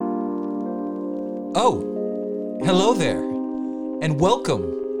Oh, hello there, and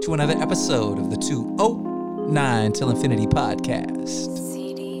welcome to another episode of the 209 Till Infinity podcast.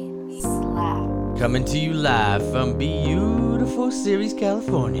 CD Slap. Coming to you live from beautiful Ceres,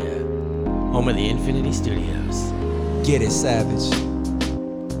 California, home of the Infinity Studios. Get it, Savage.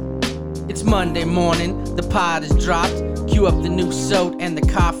 It's Monday morning, the pod is dropped. Cue up the new soda and the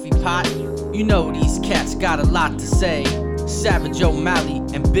coffee pot. You know these cats got a lot to say. Savage O'Malley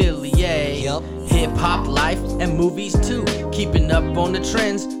and Billy A. Yup. Hip-hop life and movies too. Keeping up on the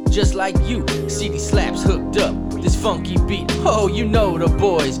trends just like you. CD Slap's hooked up this funky beat. Oh, you know the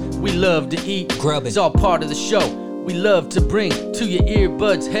boys, we love to eat. Grub it. It's all part of the show. We love to bring to your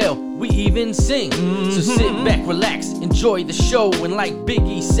earbuds, hell, we even sing. So sit back, relax, enjoy the show. And like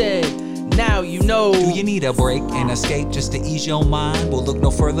Biggie said, now you know. Do you need a break and escape just to ease your mind? Well, look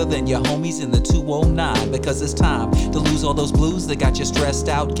no further than your homies in the 209, because it's time to lose all those blues that got you stressed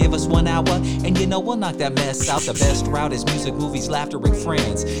out. Give us 1 hour and you know we'll knock that mess out. The best route is music, movies, laughter, and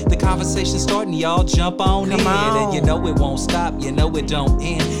friends. The conversation's starting, y'all jump on Come in. on. And you know it won't stop, you know it don't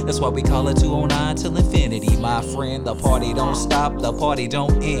end. That's why we call it 209 till infinity, my friend. The party don't stop, the party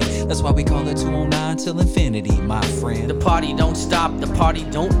don't end. That's why we call it 209 till infinity, my friend. The party don't stop, the party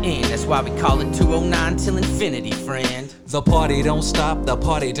don't end. That's why we call it 209 till infinity, friend. The party don't stop, the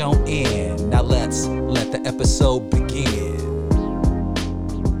party don't end. Now let's let the episode begin.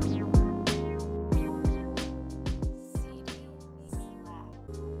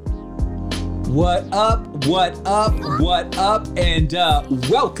 What up, and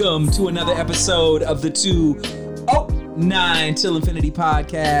welcome to another episode of the 209 Till Infinity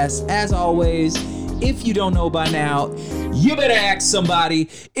podcast. As always, if you don't know by now, you better ask somebody.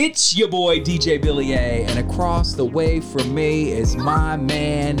 It's your boy, DJ Billy A, and across the way from me is my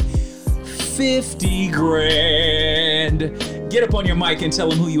man, 50 grand. Get up on your mic and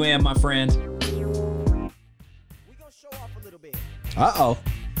tell him who you am, my friend. Uh-oh.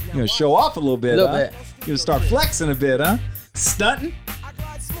 You're gonna show off a little bit, Little huh? bit. You're gonna start flexing a bit, huh? Stunting?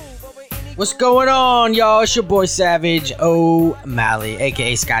 What's going on, y'all? It's your boy Savage O'Malley,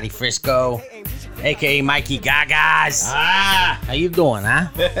 aka Scotty Frisco, aka Mikey Gagas. How you doing, huh?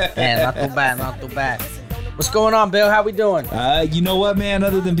 Man, not too bad. What's going on, Bill? How we doing? You know what, man?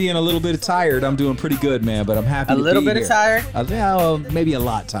 Other than being a little bit tired, I'm doing pretty good, man. But I'm happy A to little be bit here. of tired? Well, maybe a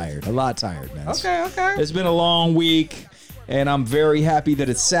lot tired, man. Okay. It's been a long week, and I'm very happy that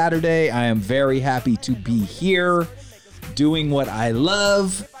it's Saturday. I am very happy to be here, doing what I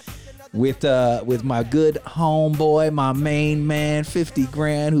love with my good homeboy, my main man, 50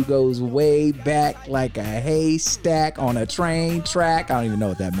 grand, who goes way back like a haystack on a train track. I don't even know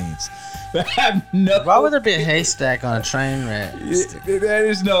what that means. I have no. Why would there be a haystack on a train wreck?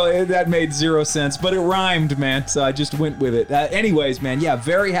 That made zero sense, but it rhymed, man. So I just went with it. Anyways, man, yeah,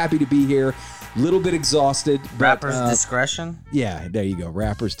 very happy to be here. Little bit exhausted. Rapper's but, discretion? Yeah, there you go.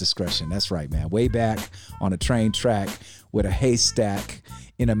 Rapper's discretion. That's right, man. Way back on a train track with a haystack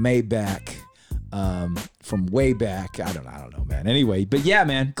in a Maybach. From way back. I don't know, man. Anyway, but yeah,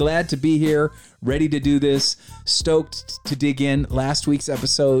 man, glad to be here, ready to do this, stoked to dig in. Last week's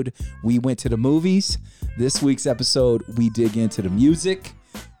episode, we went to the movies. This week's episode, we dig into the music,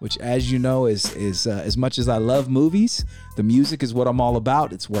 which, as you know, is as much as I love movies, the music is what I'm all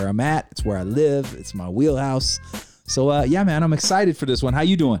about. It's where I'm at. It's where I live. It's my wheelhouse. So, yeah, man, I'm excited for this one. How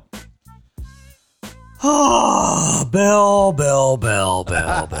you doing? Oh, Bill.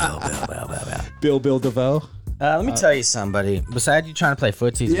 Bill DeVoe. Let me tell you something, buddy. Besides you trying to play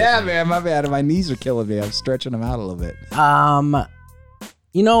footsies, Yeah, with me, man, my bad. My knees are killing me. I'm stretching them out a little bit.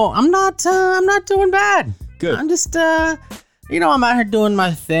 you know, I'm not doing bad. Good. I'm just, I'm out here doing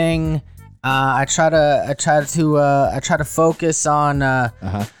my thing. I try to focus on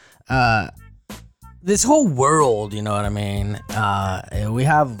this whole world, you know what I mean? We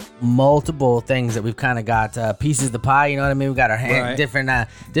have multiple things that we've kind of got pieces of the pie, you know what I mean? We got our Right. different,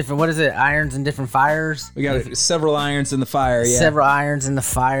 what is it? Irons and different fires. We got several irons in the fire, yeah. Several irons in the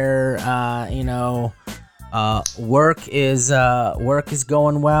fire. Work is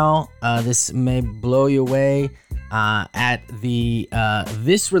going well. This may blow you away. At the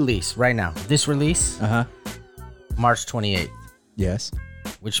this release right now. This release, March 28th. Yes.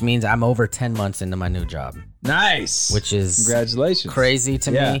 Which means I'm over 10 months into my new job. Nice. Which is congratulations. Crazy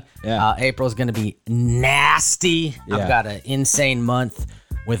to me. Yeah. April's gonna be nasty. Yeah. I've got an insane month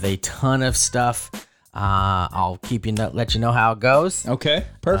with a ton of stuff. I'll let you know how it goes. Okay,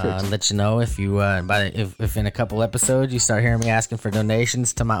 perfect. Let you know if you if in a couple episodes you start hearing me asking for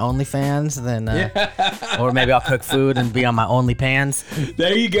donations to my OnlyFans, then or maybe I'll cook food and be on my OnlyPans.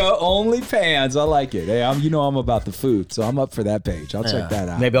 There you go, OnlyPans. I like it. Hey, I'm about the food, so I'm up for that page. I'll check that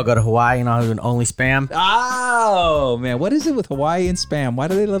out. Maybe I'll go to Hawaii and I'll do an Only Spam. Oh man, what is it with Hawaii and spam? Why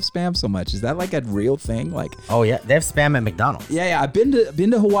do they love spam so much? Is that like a real thing? Like, oh yeah, they have spam at McDonald's. Yeah. I've been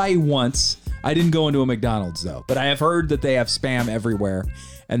to Hawaii once. I didn't go into a McDonald's though, but I have heard that they have spam everywhere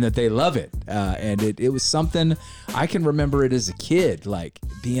and that they love it. And it was something I can remember it as a kid, like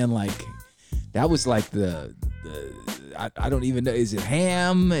being like, that was like I don't even know. Is it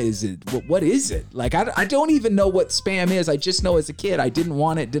ham? Is it, what is it? Like, I don't even know what spam is. I just know as a kid, I didn't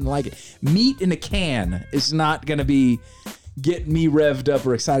want it, didn't like it. Meat in a can is not going to be getting me revved up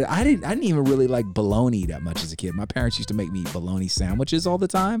or excited. I didn't even really like bologna that much as a kid. My parents used to make me bologna sandwiches all the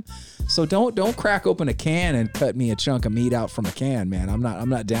time. So don't crack open a can and cut me a chunk of meat out from a can, man. I'm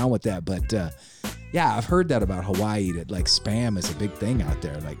not down with that. But yeah, I've heard that about Hawaii, that like spam is a big thing out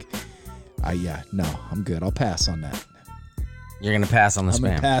there. Like, no, I'm good. I'll pass on that. You're gonna pass on the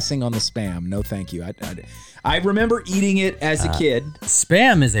spam. I'm passing on the spam. No, thank you. I remember eating it as a kid.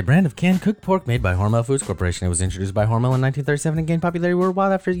 Spam is a brand of canned cooked pork made by Hormel Foods Corporation. It was introduced by Hormel in 1937 and gained popularity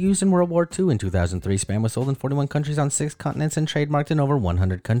worldwide after use in World War II. In 2003, Spam was sold in 41 countries on 6 continents and trademarked in over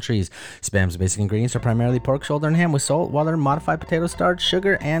 100 countries. Spam's basic ingredients are primarily pork shoulder and ham with salt, water, modified potato starch,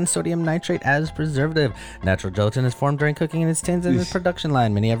 sugar, and sodium nitrate as preservative. Natural gelatin is formed during cooking in its tins in the production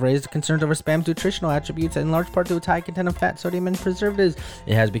line. Many have raised concerns over Spam's nutritional attributes, in large part due to its high content of fat, sodium, and preservatives.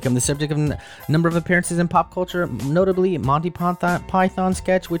 It has become the subject of a number of appearances in pop culture, notably Monty Python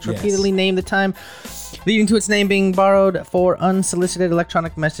sketch, which repeatedly named the time, leading to its name being borrowed for unsolicited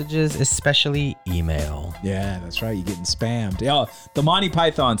electronic messages, especially email. Yeah, that's right. You're getting spammed. Yeah, the Monty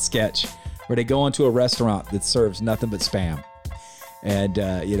Python sketch where they go into a restaurant that serves nothing but spam. And,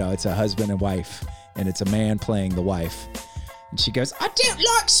 it's a husband and wife, and it's a man playing the wife. And she goes, I don't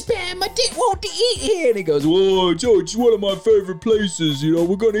like spam. I didn't want to eat here. And he goes, whoa, George, it's one of my favorite places.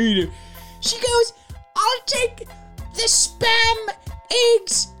 We're going to eat it. She goes, I'll take the spam,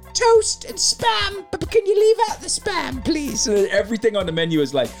 eggs, toast, and spam, but can you leave out the spam, please? And everything on the menu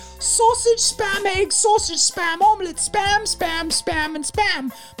is like sausage, spam, egg, sausage, spam, omelet, spam, spam, spam, and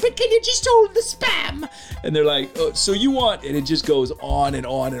spam. But can you just hold the spam? And they're like, oh, so you want, and it just goes on and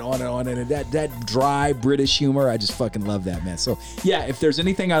on and on and on. And that dry British humor, I just fucking love that, man. So yeah, if there's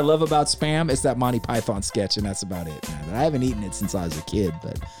anything I love about spam, it's that Monty Python sketch, and that's about it, man. I haven't eaten it since I was a kid,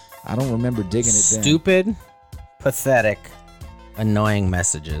 but I don't remember digging it then. Stupid, pathetic, annoying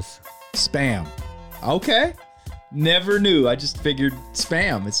messages. Spam. Okay. Never knew. I just figured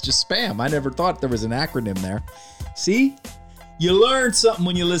spam. It's just spam. I never thought there was an acronym there. See? You learn something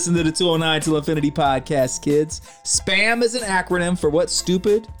when you listen to the 209 Till Infinity podcast, kids. Spam is an acronym for what?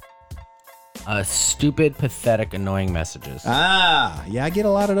 Stupid? Stupid, pathetic, annoying messages. Yeah, I get a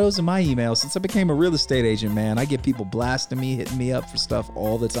lot of those in my emails. Since I became a real estate agent, man, I get people blasting me, hitting me up for stuff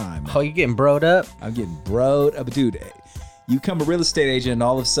all the time, man. Oh, you getting broed up? I'm getting broed up. Dude, you become a real estate agent and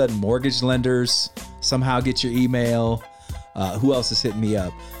all of a sudden mortgage lenders somehow get your email. Who else is hitting me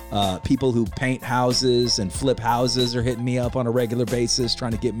up? People who paint houses and flip houses are hitting me up on a regular basis,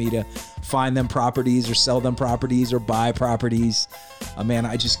 trying to get me to find them properties or sell them properties or buy properties. Man,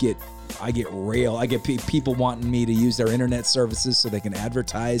 I get rail. I get people wanting me to use their internet services so they can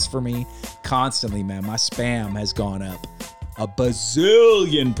advertise for me constantly, man. My spam has gone up a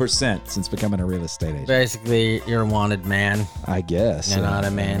bazillion% since becoming a real estate agent. Basically, you're a wanted man. I guess. You're not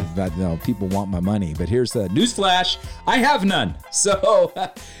a man. But no, people want my money. But here's the newsflash. I have none.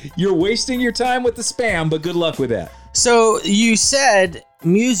 So you're wasting your time with the spam, but good luck with that. So you said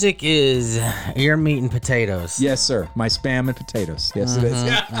music is your meat and potatoes. Yes, sir. My spam and potatoes. Yes, it is.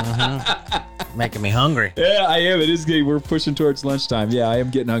 Making me hungry. Yeah, I am. It is good. We're pushing towards lunchtime. Yeah, I am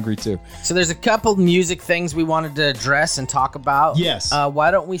getting hungry too. So there's a couple music things we wanted to address and talk about. Yes.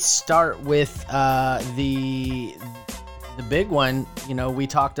 Why don't we start with the big one? We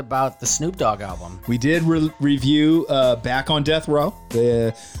talked about the Snoop Dogg album. We did review Back on Death Row,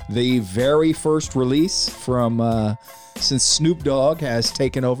 the very first release from since Snoop Dogg has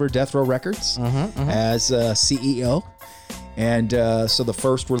taken over Death Row Records as CEO. And so the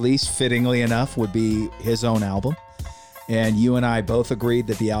first release, fittingly enough, would be his own album. And you and I both agreed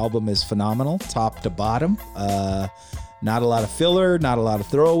that the album is phenomenal, top to bottom. Not a lot of filler, not a lot of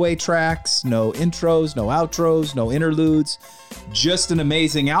throwaway tracks, no intros, no outros, no interludes. Just an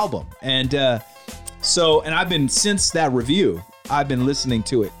amazing album. And I've been, since that review, I've been listening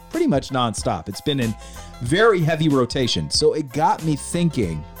to it pretty much nonstop. It's been in very heavy rotation. So it got me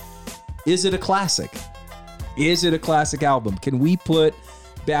thinking, Is it a classic? Is it a classic album? Can we put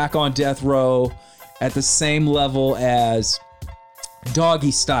Back on Death Row at the same level as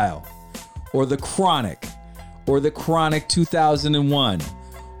Doggy Style or The Chronic or The Chronic 2001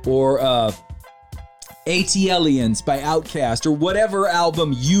 or ATLiens by Outkast or whatever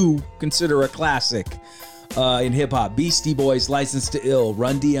album you consider a classic in hip-hop? Beastie Boys, License to Ill,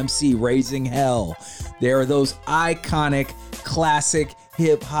 Run DMC, Raising Hell. There are those iconic classic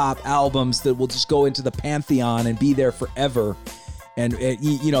hip-hop albums that will just go into the pantheon and be there forever. And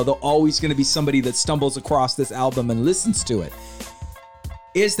you know, there's always going to be somebody that stumbles across this album and listens to it.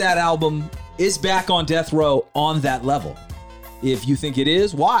 Is that album, is Back on Death Row on that level? If you think it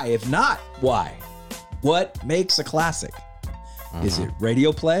is, why? If not, why? What makes a classic? Is it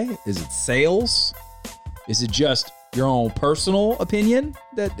radio play? Is it sales? Is it just your own personal opinion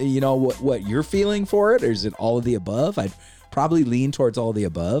that, you know, what you're feeling for it? Or is it all of the above? I'd probably lean towards all of the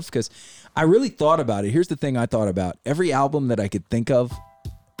above because I really thought about it. Here's the thing I thought about. Every album that I could think of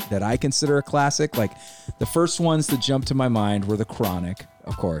that I consider a classic, like the first ones that jumped to my mind were The Chronic,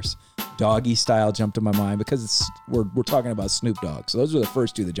 of course. Doggy Style jumped to my mind because we're talking about Snoop Dogg. So those were the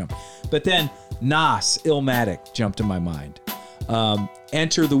first two that jumped. But then Nas, Illmatic jumped to my mind.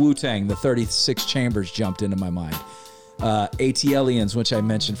 Enter the Wu-Tang, the 36 Chambers jumped into my mind. ATLiens, which I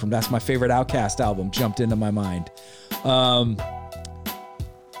mentioned that's my favorite Outkast album, jumped into my mind.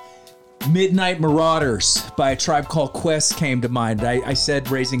 Midnight Marauders by A Tribe Called Quest came to mind. I said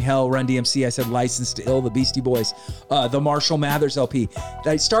Raising Hell, Run DMC. I said License to Ill, the Beastie Boys, the Marshall Mathers LP.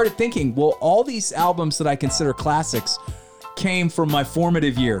 I started thinking, well, all these albums that I consider classics came from my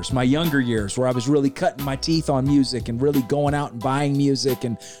formative years, my younger years, where I was really cutting my teeth on music and really going out and buying music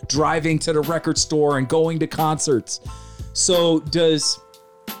and driving to the record store and going to concerts. So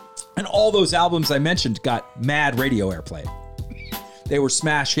and all those albums I mentioned got mad radio airplay. They were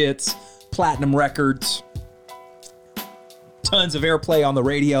smash hits, platinum records, tons of airplay on the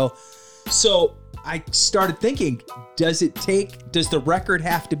radio. So I started thinking, does the record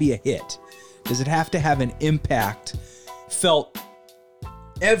have to be a hit? Does it have to have an impact felt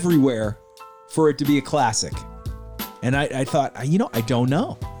everywhere for it to be a classic? And I thought, I don't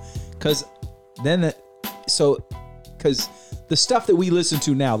know. Because the stuff that we listen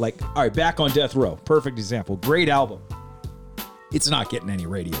to now, like, all right, Back on Death Row, perfect example, great album. It's not getting any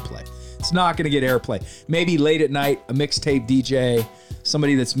radio play. It's not going to get airplay. Maybe late at night, a mixtape DJ,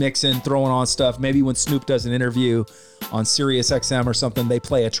 somebody that's mixing, throwing on stuff. Maybe when Snoop does an interview on Sirius XM or something, they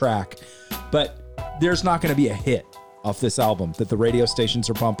play a track. But there's not going to be a hit off this album that the radio stations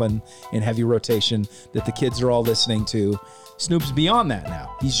are pumping in heavy rotation, that the kids are all listening to. Snoop's beyond that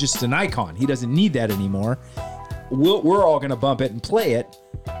now. He's just an icon. He doesn't need that anymore. We're all going to bump it and play it.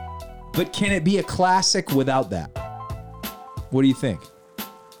 But can it be a classic without that? What do you think?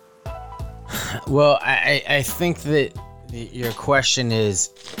 Well, I think that your question is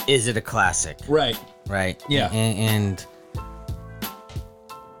it a classic? Right. Right. Yeah. And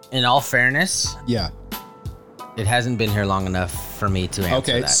in all fairness, yeah, it hasn't been here long enough for me to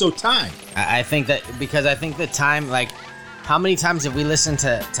answer that. Okay, so time. I think that because I think the time, like, how many times have we listened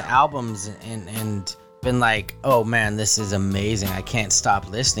to albums and been like, oh man, this is amazing. I can't stop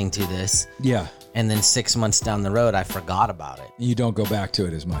listening to this. Yeah. And then 6 months down the road, I forgot about it. You don't go back to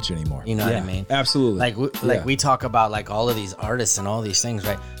it as much anymore. You know what I mean? Absolutely. Like we talk about like all of these artists and all these things,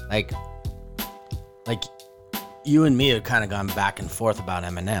 right? Like you and me have kind of gone back and forth about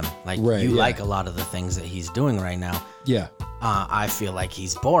Eminem. Like like a lot of the things that he's doing right now. Yeah. I feel like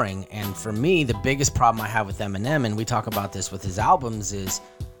he's boring. And for me, the biggest problem I have with Eminem, and we talk about this with his albums, is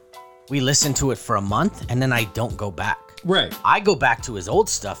we listen to it for a month and then I don't go back. Right. I go back to his old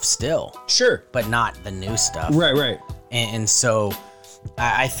stuff still. Sure. But not the new stuff. Right. And so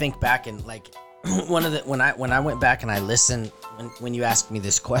I think back and like when I went back and I listened, when you asked me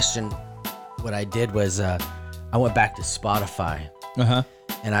this question, what I did was I went back to Spotify. Uh-huh.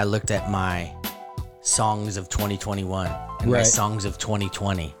 And I looked at my songs of 2021 and my songs of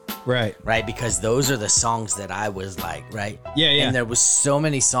 2020. Right, because those are the songs that I was like, right? Yeah. And there was so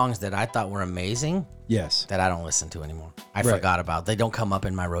many songs that I thought were amazing. Yes. That I don't listen to anymore. I forgot about. They don't come up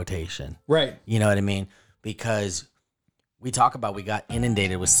in my rotation. Right. You know what I mean? Because we got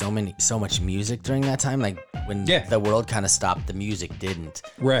inundated with so much music during that time. Like when the world kind of stopped, the music didn't.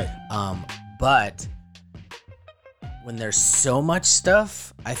 Right. But when there's so much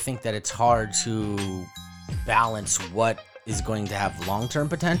stuff, I think that it's hard to balance what is going to have long-term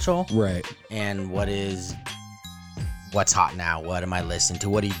potential, right, and what's hot now. What am I listening to?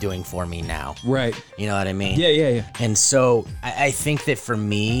 What are you doing for me now? Right. You know what I mean? Yeah. And so I think that for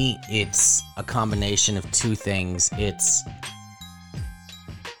me, it's a combination of two things. It's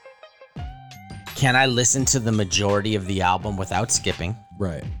can I listen to the majority of the album without skipping?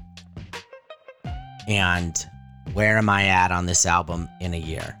 Right. And where am I at on this album in a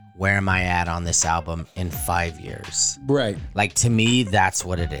year? Where am I at on this album in 5 years? Right. Like, to me, that's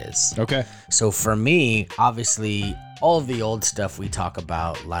what it is. Okay. So for me, obviously, all of the old stuff we talk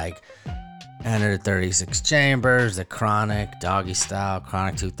about, like Enter the 36 Chambers, The Chronic, Doggy Style,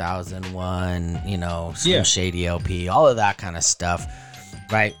 Chronic 2001, you know, Slim Shady LP, all of that kind of stuff,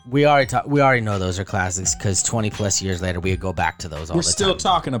 right? We already know those are classics because 20 plus years later, we go back to those all the time. We're still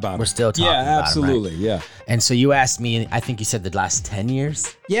talking about We're still talking about Yeah, absolutely. them, right? Yeah. And so you asked me, I think you said the last 10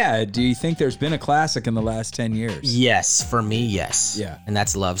 years? Yeah. Do you think there's been a classic in the last 10 years? Yes. For me, yes. Yeah. And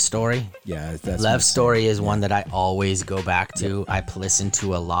that's Love Story. Yeah. That's Love Story is one that I always go back to. I listen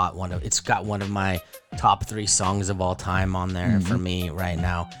to a lot. It's got one of my top 3 songs of all time on there for me right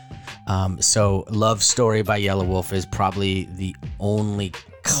now. So Love Story by Yellow Wolf is probably the only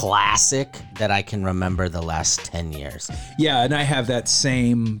classic that I can remember the last 10 years. Yeah, and I have that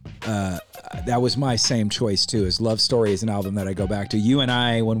same, that was my same choice too, is Love Story is an album that I go back to. You and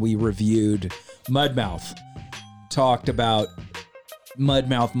I, when we reviewed Mudmouth, talked about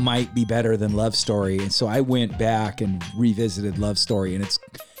Mudmouth might be better than Love Story, and so I went back and revisited Love Story, and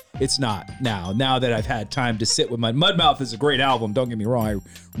it's not now that I've had time to sit with Mudmouth is a great album, don't get me wrong. I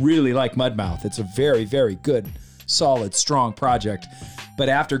really like Mudmouth. It's a very, very good, solid, strong project. But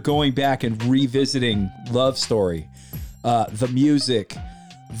after going back and revisiting Love Story, the music,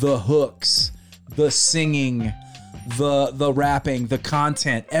 the hooks, the singing, the rapping, the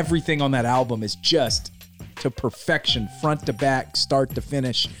content, everything on that album is just to perfection, front to back, start to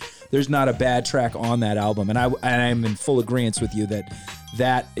finish. There's not a bad track on that album. And I'm in full agreement with you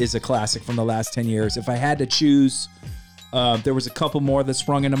that is a classic from the last 10 years. If I had to choose, there was a couple more that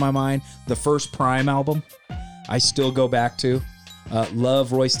sprung into my mind. The first Prime album, I still go back to.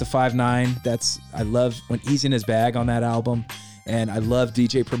 Love Royce da 5'9". I love when he's in his bag on that album, and I love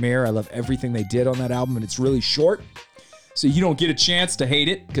DJ Premier. I love everything they did on that album, and it's really short, so you don't get a chance to hate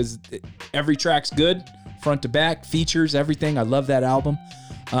it because every track's good, front to back, features, everything. I love that album.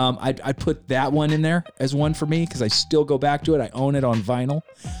 I'd put that one in there as one for me because I still go back to it. I own it on vinyl.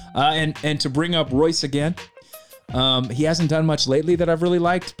 And to bring up Royce again, he hasn't done much lately that I've really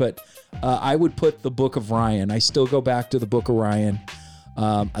liked, but I would put the Book of Ryan. I still go back to the Book of Ryan.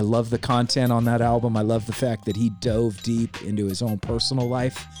 I love the content on that album. I love the fact that he dove deep into his own personal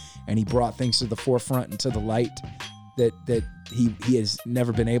life and he brought things to the forefront and to the light that he has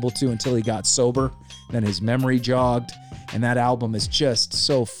never been able to until he got sober. Then his memory jogged, and that album is just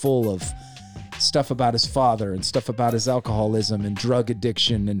so full of stuff about his father and stuff about his alcoholism and drug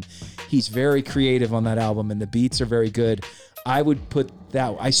addiction, and he's very creative on that album, and the beats are very good. I would put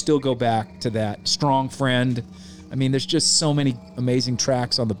that, I still go back to that. Strong Friend. I mean, there's just so many amazing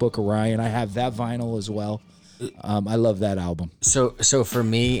tracks on the Book of Ryan. I have that vinyl as well. I love that album. So for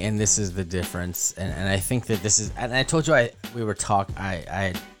me, and this is the difference, and I think that this is, and I told you I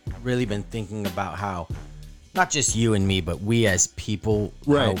had really been thinking about how, not just you and me, but we as people,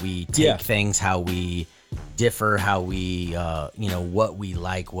 how we take things, how we differ, how we, what we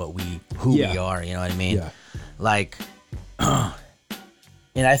like, who we are, you know what I mean? Yeah. Like,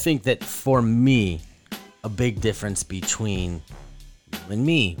 and I think that for me, a big difference between you and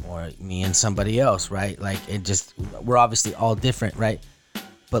me, or me and somebody else, right? Like, we're obviously all different, right?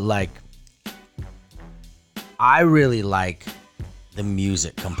 But like, I really like the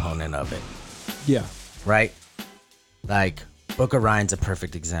music component of it. Yeah. Right? Like, Book of Ryan's a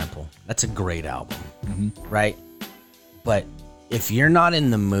perfect example. That's a great album, right? But if you're not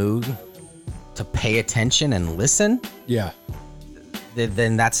in the mood to pay attention and listen,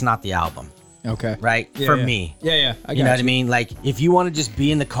 then that's not the album. Okay. Right? Yeah, For yeah. me. Yeah. You know what I mean? Like, if you want to just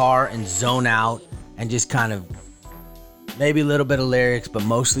be in the car and zone out and just kind of maybe a little bit of lyrics, but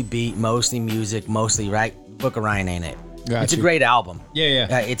mostly beat, mostly music, mostly, right? Book of Ryan ain't it. It's a great album.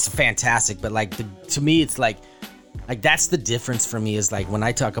 Yeah. It's fantastic, but like to me, it's like that's the difference for me is like when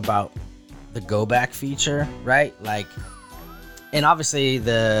I talk about the go back feature, right? Like, and obviously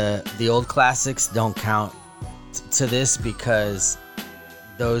the old classics don't count to this because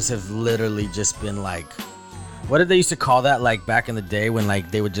those have literally just been like, what did they used to call that? Like back in the day when like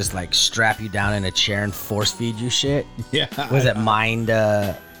they would just like strap you down in a chair and force feed you shit. Yeah. Was it mind?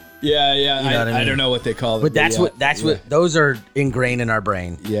 Yeah. You know what I mean? I don't know what they call it. But that's what those are ingrained in our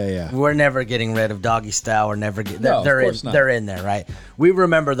brain. Yeah. We're never getting rid of Doggy Style. We're never getting. No, of course not. They're in there, right? We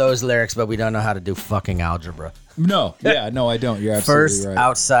remember those lyrics, but we don't know how to do fucking algebra. No. Yeah. No, I don't. You're absolutely First, right.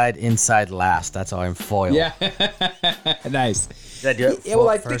 outside, inside, last. That's how I'm foiled. Yeah. Nice. Did I do it? Yeah, well,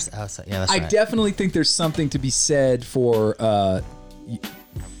 I First, think, outside. Yeah, that's I right. definitely think there's something to be said for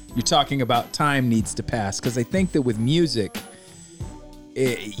you're talking about time needs to pass, because I think that with music,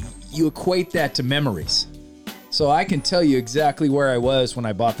 you equate that to memories. So I can tell you exactly where I was when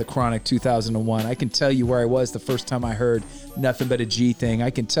I bought the Chronic 2001. I can tell you where I was the first time I heard Nothing But a G Thing. I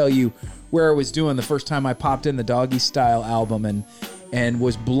can tell you where I was doing the first time I popped in the Doggy Style album and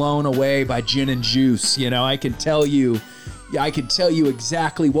was blown away by Gin and Juice. You know, I can tell you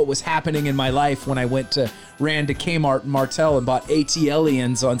exactly what was happening in my life when I ran to Kmart and Martell and bought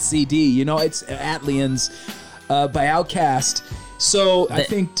AT-Aliens on CD. You know, it's Atlians by Outkast. So I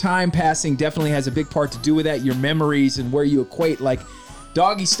think time passing definitely has a big part to do with that. Your memories and where you equate, like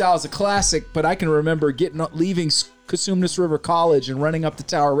Doggy Style is a classic, but I can remember leaving Cosumnes River College and running up to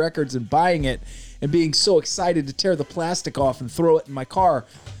Tower Records and buying it and being so excited to tear the plastic off and throw it in my car.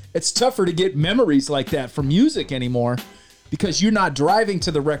 It's tougher to get memories like that from music anymore because you're not driving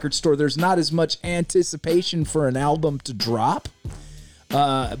to the record store. There's not as much anticipation for an album to drop.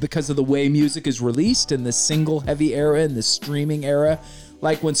 Because of the way music is released in this single heavy era and this streaming era.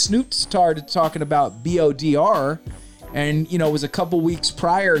 Like when Snoop started talking about BODR, and, you know, it was a couple weeks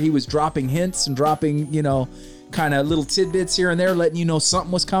prior, he was dropping hints and dropping, you know, kind of little tidbits here and there, letting you know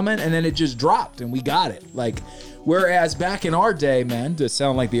something was coming, and then it just dropped and we got it. Like, whereas back in our day, man, to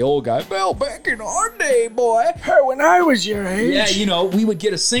sound like the old guy, well, back in our day, boy. Hey, when I was your age. Yeah, you know, we would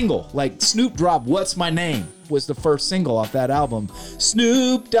get a single. Like Snoop dropped What's My Name was the first single off that album.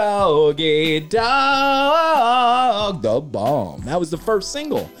 Snoop Doggy Dogg, the bomb. That was the first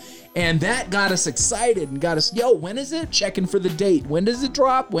single. And that got us excited and got us, yo, when is it? Checking for the date. When does it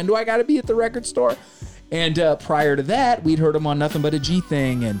drop? When do I got to be at the record store? And prior to that, we'd heard him on Nothing But a G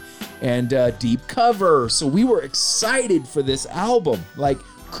Thing and Deep Cover. So we were excited for this album. Like,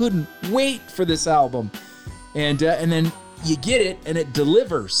 couldn't wait for this album. And then you get it, and it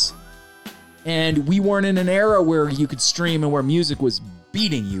delivers. And we weren't in an era where you could stream and where music was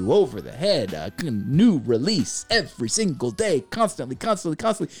beating you over the head. A new release every single day, constantly.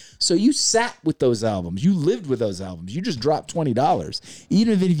 So you sat with those albums. You lived with those albums. You just dropped $20.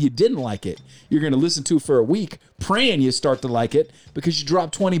 Even if you didn't like it, you're going to listen to it for a week, praying you start to like it because you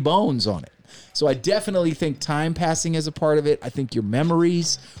dropped 20 bones on it. So I definitely think time passing is a part of it. I think your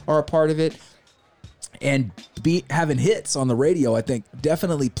memories are a part of it. And having hits on the radio, I think,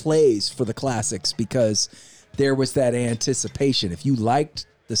 definitely plays for the classics because there was that anticipation. If you liked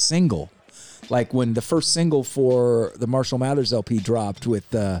the single, like when the first single for the Marshall Mathers LP dropped with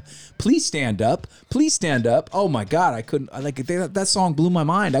Please Stand Up. Oh my God, I couldn't, that song blew my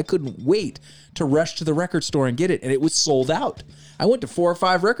mind. I couldn't wait to rush to the record store and get it. And it was sold out. I went to 4 or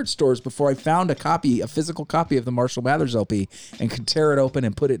 5 record stores before I found a physical copy of the Marshall Mathers LP and could tear it open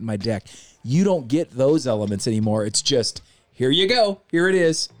and put it in my deck. You don't get those elements anymore. It's just, here you go. Here it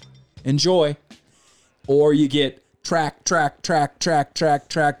is. Enjoy. Or you get track.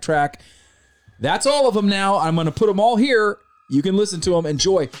 That's all of them now. I'm going to put them all here. You can listen to them.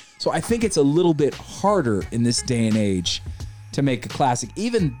 Enjoy. So I think it's a little bit harder in this day and age to make a classic.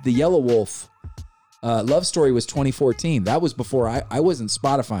 Even the Yellow Wolf Love Story was 2014. That was before I wasn't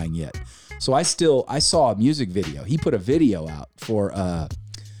Spotifying yet. So I saw a music video. He put a video out for,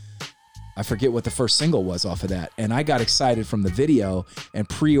 I forget what the first single was off of that. And I got excited from the video and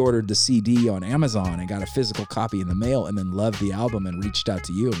pre-ordered the CD on Amazon and got a physical copy in the mail and then loved the album and reached out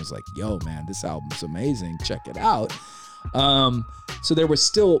to you and was like, yo, man, this album's amazing. Check it out. So there was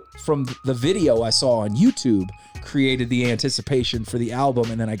still, from the video I saw on YouTube, created the anticipation for the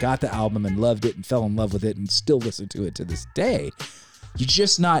album. And then I got the album and loved it and fell in love with it and still listen to it to this day. You're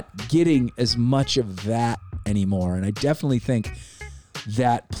just not getting as much of that anymore. And I definitely think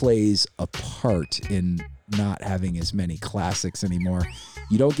that plays a part in not having as many classics anymore.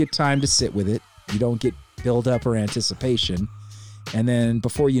 You don't get time to sit with it. You don't get build up or anticipation. And then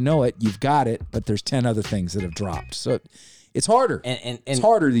before you know it, you've got it, but there's 10 other things that have dropped. So it's harder. And it's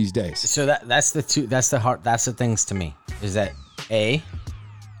harder these days. So that's the things to me is that there's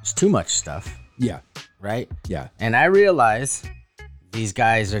too much stuff. Yeah. Right? Yeah. And I realize these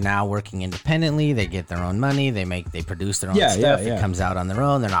guys are now working independently. They get their own money. They produce their own stuff. It comes out on their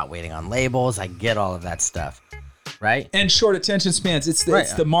own. They're not waiting on labels. I get all of that stuff. Right? And short attention spans. It's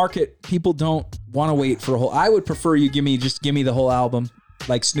the market. People don't want to wait for a whole. I would prefer you give me the whole album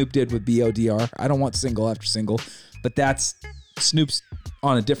like Snoop did with BODR. I don't want single after single, but that's Snoop's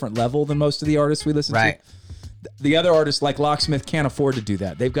on a different level than most of the artists we listen to. The other artists like Locksmith can't afford to do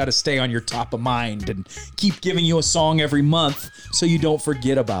that. They've got to stay on your top of mind and keep giving you a song every month so you don't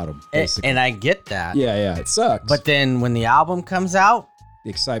forget about them. And I get that. Yeah, it sucks. But then when the album comes out, The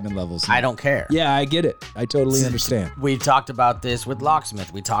excitement levels. I don't care. Yeah, I get it. I totally understand. We talked about this with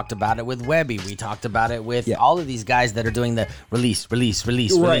Locksmith. We talked about it with Webby. We talked about it with Yeah. all of these guys that are doing the release.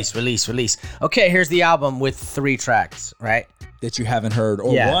 Right. Okay, here's the album with 3 tracks, right? That you haven't heard,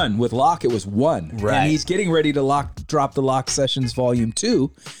 or Yeah. one. With Locke, it was 1. Right. And he's getting ready to drop the Locke Sessions Volume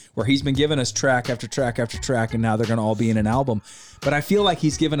 2, where he's been giving us track after track after track, and now they're going to all be in an album. But I feel like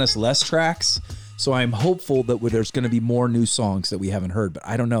he's given us less tracks, so I'm hopeful that there's going to be more new songs that we haven't heard. But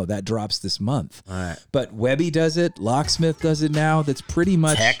I don't know. That drops this month. All right. But Webby does it. Locksmith does it now. That's pretty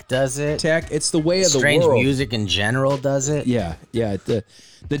much... Tech does it. Tech. It's the way of Strange the world. Music in general does it. Yeah. The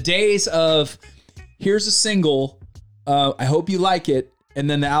days of, here's a single, I hope you like it, and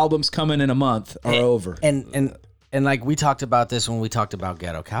then the album's coming in a month are over. And like we talked about this when we talked about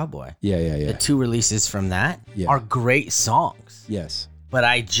Ghetto Cowboy. Yeah. The 2 releases from that Yeah. are great songs. Yes. But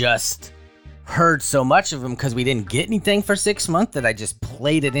I just heard so much of them because we didn't get anything for 6 months that I just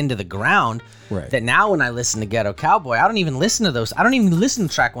played it into the ground. Right. That now when I listen to Ghetto Cowboy, I don't even listen to those. I don't even listen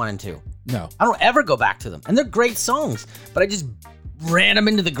to track 1 and 2. No. I don't ever go back to them. And they're great songs. But I just ran them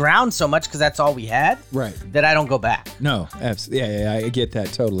into the ground so much because that's all we had. Right. That I don't go back. No. Yeah, I get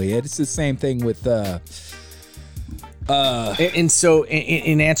that totally. It's the same thing with And so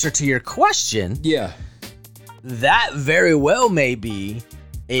in answer to your question, yeah. that very well may be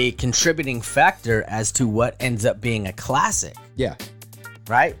a contributing factor as to what ends up being a classic, Yeah.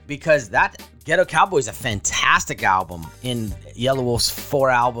 right? Because that Ghetto Cowboy is a fantastic album in Yellow Wolf's 4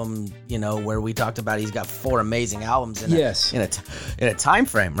 album, where we talked about he's got 4 amazing albums in Yes. in a time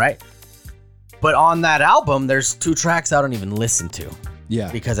frame, right? But on that album, there's 2 tracks I don't even listen to Yeah.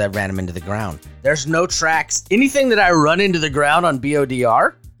 because I ran them into the ground. There's no tracks. Anything that I run into the ground on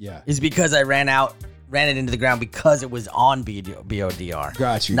BODR Yeah. is because I ran it into the ground because it was on BODR.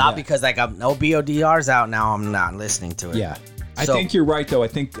 Got you, Not yeah. because I got no BODR's out now. I'm not listening to it. Yeah. I So- think you're right though. I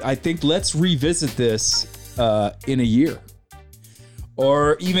think let's revisit this in a year.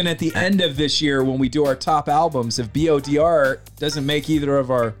 Or even at the end of this year when we do our top albums, if BODR doesn't make either of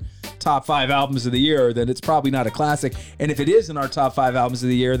our top 5 albums of the year, then it's probably not a classic. And if it is in our top 5 albums of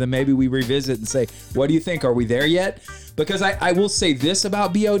the year, then maybe we revisit and say, what do you think? Are we there yet? Because I will say this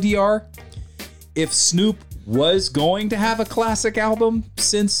about BODR. If Snoop was going to have a classic album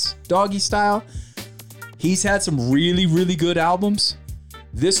since Doggy Style, he's had some really, really good albums.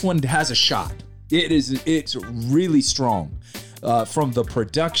 This one has a shot. It's really strong. From the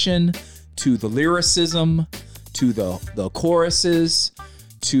production to the lyricism to the choruses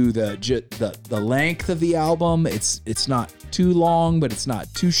to the length of the album. It's not too long, but it's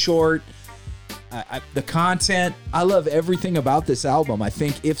not too short. The content, I love everything about this album. I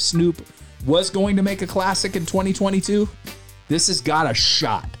think if Snoop was going to make a classic in 2022, this has got a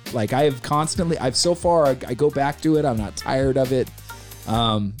shot. Like I go back to it. I'm not tired of it.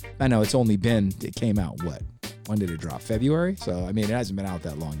 I know it came out, when did it drop? February? So, I mean, it hasn't been out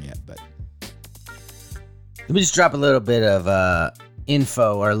that long yet, but. Let me just drop a little bit of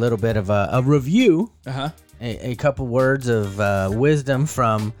info or a little bit of a review. Uh-huh. A couple words of wisdom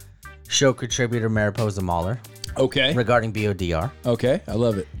from show contributor Mariposa Mahler Okay. regarding BODR. Okay. I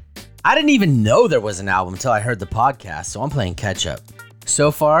love it. I didn't even know there was an album until I heard the podcast, so I'm playing catch up.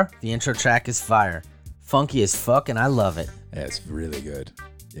 So far, the intro track is fire. Funky as fuck, and I love it. Yeah, it's really good.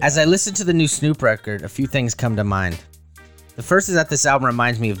 Yeah. As I listen to the new Snoop record, a few things come to mind. The first is that this album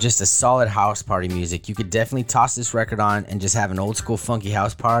reminds me of just a solid house party music. You could definitely toss this record on and just have an old school funky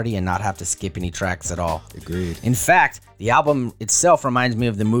house party and not have to skip any tracks at all. Agreed. In fact, the album itself reminds me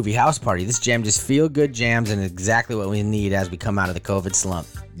of the movie House Party. This jam just feel good jams and exactly what we need as we come out of the COVID slump.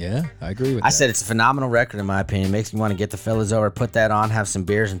 Yeah, I agree with I that. said it's a phenomenal record in my opinion. It makes me want to get the fellas over, put that on, have some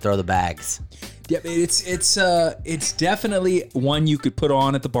beers, and throw the bags. Yeah, it's definitely one you could put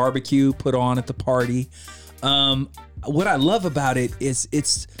on at the barbecue, put on at the party. What I love about it is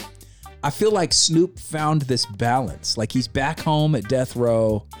I feel like Snoop found this balance. Like he's back home at Death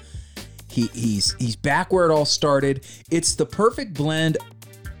Row. He's back where it all started. It's the perfect blend.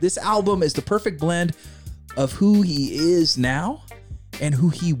 This album is the perfect blend of who he is now and who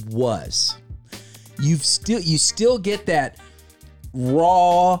he was. You still get that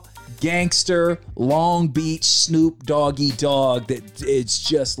raw gangster Long Beach Snoop Doggy Dogg that it's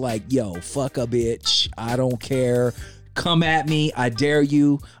just like, yo, fuck a bitch, I don't care, come at me, I dare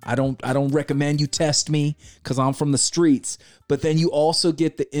you, I don't recommend you test me because I'm from the streets. But then you also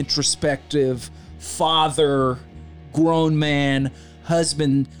get the introspective father, grown man,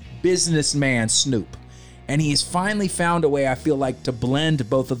 husband, businessman Snoop. And he has finally found a way, I feel like, to blend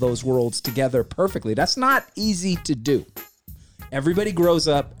both of those worlds together perfectly. That's not easy to do. everybody grows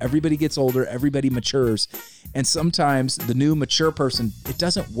up, everybody gets older, everybody matures, and sometimes the new mature person, it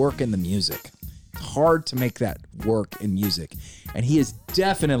doesn't work in the music. It's hard to make that work in music, and he has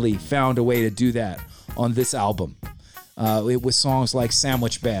definitely found a way to do that on this album. With songs like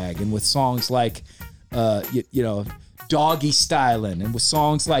Sandwich Bag, and with songs like Doggy Stylin', and with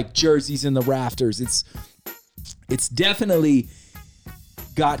songs like Jerseys in the Rafters. It's definitely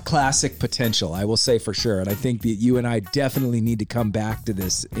got classic potential, I will say for sure. And I think that you and I definitely need to come back to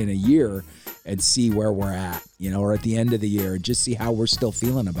this in a year and see where we're at, or at the end of the year, and just see how we're still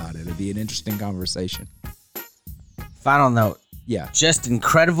feeling about it. It'd be an interesting conversation. Final note. Yeah. Just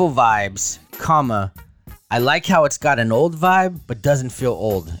incredible vibes, comma. I like how it's got an old vibe, but doesn't feel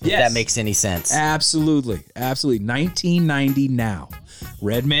old, if that makes any sense. Absolutely. Absolutely. 1990 now.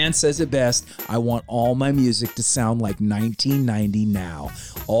 Redman says it best. I want all my music to sound like 1990 now.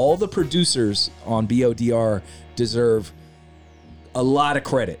 All the producers on BODR deserve a lot of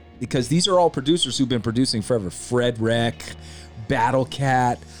credit, because these are all producers who've been producing forever. Fred Wreck, Battle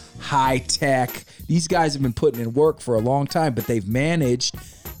Cat, High Tech. These guys have been putting in work for a long time, but they've managed...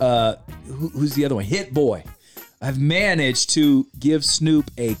 who's the other one? Hit Boy. I've managed to give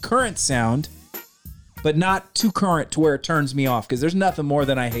Snoop a current sound, but not too current to where it turns me off, because there's nothing more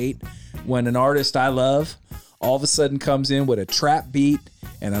than I hate when an artist I love all of a sudden comes in with a trap beat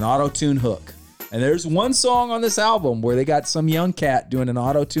and an auto-tune hook. And there's one song on this album where they got some young cat doing an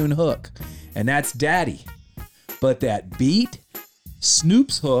auto-tune hook, and that's Daddy. But that beat,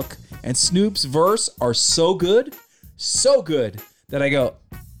 Snoop's hook, and Snoop's verse are so good that I go,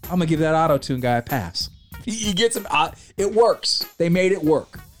 I'm going to give that auto-tune guy a pass. He gets him. It works. They made it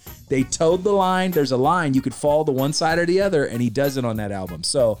work. They towed the line. There's a line. You could fall to one side or the other, and he does it on that album.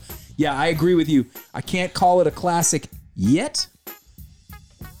 So, yeah, I agree with you. I can't call it a classic yet,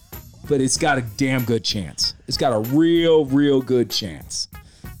 but it's got a damn good chance. It's got a real, real good chance.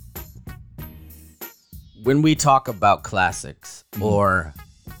 When we talk about classics, or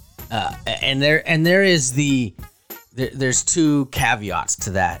there's two caveats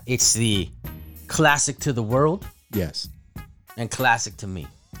to that. It's the classic to the world, yes, and classic to me.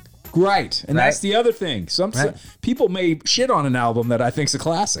 Right, and that's the other thing. Some people may shit on an album that I think's a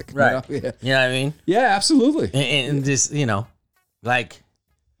classic. Right. Yeah. You know what I mean? Yeah, absolutely. And just, like,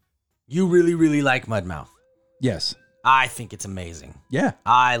 you really, really like Mudmouth. Yes. I think it's amazing. Yeah.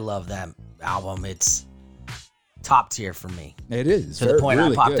 I love that album. It's top tier for me. It is. To the point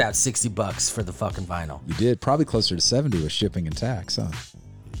really I popped good. out $60 for the fucking vinyl. You did. Probably closer to 70 with shipping and tax, huh?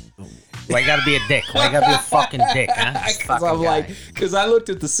 Why you gotta be a dick? Why you gotta be a fucking dick, huh? Because I looked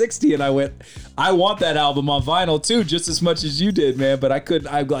at the 60 and I went, I want that album on vinyl too, just as much as you did, man. But I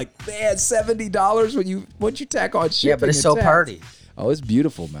couldn't. I'm like, man, $70 once you tack on shipping. Yeah, but it's and so tax. party. Oh, it's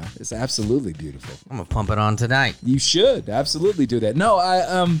beautiful, man. It's absolutely beautiful. I'm gonna pump it on tonight. You should absolutely do that. No,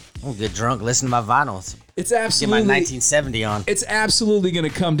 I'm gonna get drunk, listen to my vinyls. It's Get absolutely my 1970 on. It's absolutely going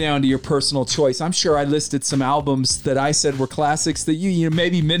to come down to your personal choice. I'm sure I listed some albums that I said were classics that you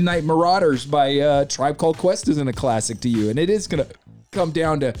maybe Midnight Marauders by Tribe Called Quest isn't a classic to you, and it is going to come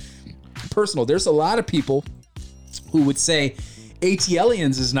down to personal. There's a lot of people who would say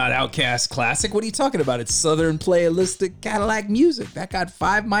ATLians is not Outkast classic. What are you talking about? It's Southern playalistic Cadillac music. That got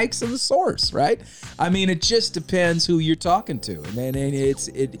 5 mics in the source, right? I mean, it just depends who you're talking to. And then it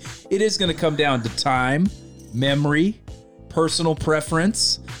is going to come down to time, memory, personal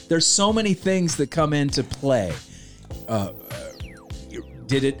preference. There's so many things that come into play.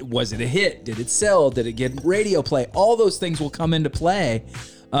 Was it a hit? Did it sell? Did it get radio play? All those things will come into play.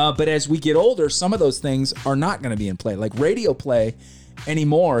 But as we get older, some of those things are not going to be in play. Like radio play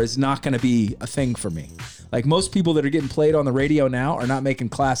anymore is not going to be a thing for me. Like most people that are getting played on the radio now are not making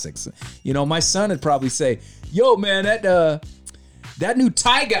classics. My son would probably say, yo, man, that new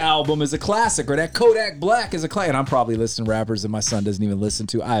Tyga album is a classic, or that Kodak Black is a classic. And I'm probably listening to rappers that my son doesn't even listen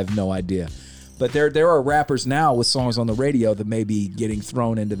to. I have no idea. But there are rappers now with songs on the radio that may be getting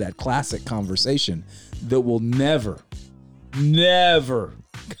thrown into that classic conversation that will never be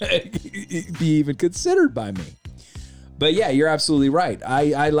even considered by me. But yeah, you're absolutely right.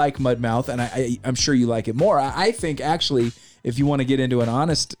 I like Mudmouth, and I'm sure you like it more. I think actually, if you want to get into an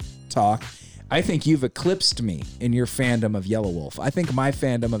honest talk, I think you've eclipsed me in your fandom of Yelawolf. I think my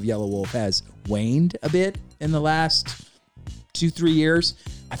fandom of Yelawolf has waned a bit in the last 2-3 years.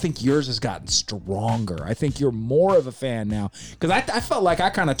 I think yours has gotten stronger. I think you're more of a fan now. Because I felt like I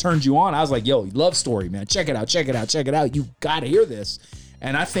kind of turned you on. I was like, yo, Love Story, man. Check it out. You've got to hear this.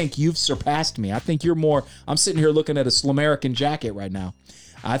 And I think you've surpassed me. I think you're more... I'm sitting here looking at a Slamerican jacket right now.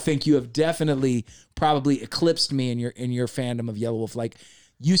 I think you have definitely probably eclipsed me in your fandom of Yelawolf. Like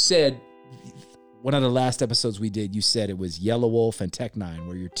you said, one of the last episodes we did, you said it was Yellow Wolf and Tech Nine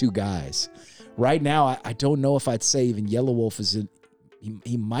were your two guys. Right now, I don't know if I'd say even Yellow Wolf is in.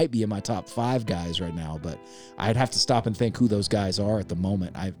 He might be in my top 5 guys right now, but I'd have to stop and think who those guys are at the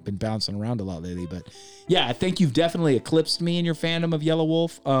moment. I've been bouncing around a lot lately, but yeah, I think you've definitely eclipsed me in your fandom of Yellow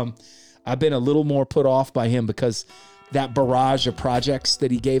Wolf. I've been a little more put off by him because that barrage of projects that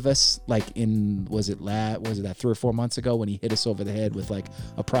he gave us, like was it that 3 or 4 months ago when he hit us over the head with like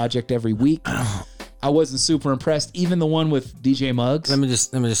a project every week? I wasn't super impressed. Even the one with DJ Muggs. Let me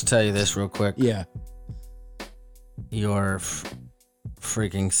just tell you this real quick. Yeah. Your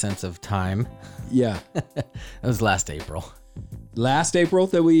freaking sense of time. Yeah. It was last April. Last April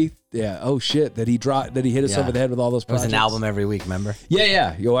that he hit us over the head with all those projects. It was an album every week, remember?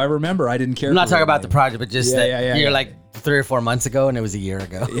 Yeah. Yo, I remember. I didn't care. I'm not talking about the project, but just you're yeah. like 3 or 4 months ago and it was a year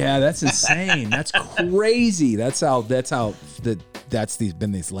ago. Yeah, that's insane. That's crazy. That's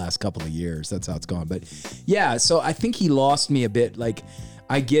been these last couple of years. That's how it's gone. But yeah, so I think he lost me a bit. Like,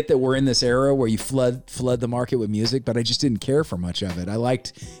 I get that we're in this era where you flood the market with music, but I just didn't care for much of it. I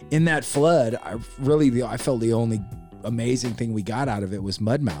liked in that flood. I felt the only amazing thing we got out of it was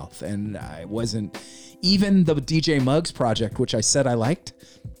Mudmouth, and I wasn't even the DJ Muggs project, which I said I liked.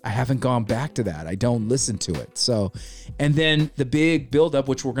 I haven't gone back to that. I don't listen to it. So, and then the big buildup,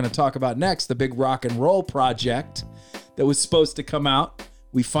 which we're going to talk about next, the big rock and roll project that was supposed to come out,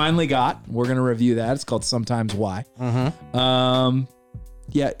 we finally got. We're going to review that. It's called Sometimes Why. Mm-hmm.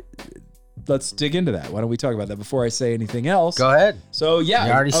 Yeah, let's dig into that. Why don't we talk about that before I say anything else? Go ahead. So yeah,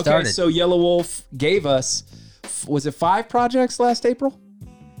 you already started. So Yellow Wolf gave us, was it 5 projects last April?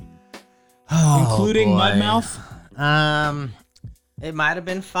 Including boy. Mudmouth? It might have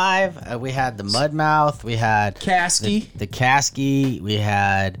been 5. We had the Mudmouth. We had Caskey. The Caskey. We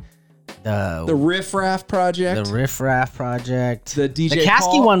had the Riff Raff project. The DJ DJ Caskey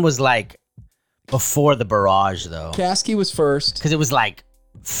Paul. one was like before the barrage though. Caskey was first because it was like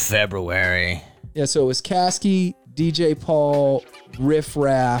February. Yeah, so it was Caskey, DJ Paul, Riff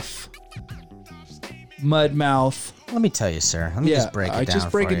Raff, Mudmouth. Let me tell you, sir. Let me just break it down.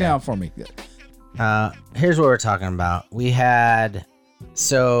 Just break it down for me. Here's what we're talking about. We had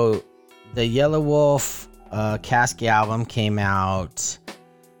the Yellow Wolf Caskey album came out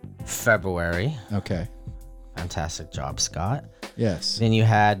February. Okay. Fantastic job, Scott. Yes. Then you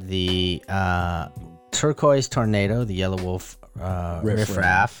had the Turquoise Tornado, the Yellow Wolf Riff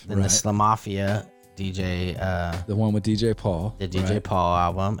Raff. Then the Slamafia DJ. The one with DJ Paul. The DJ Paul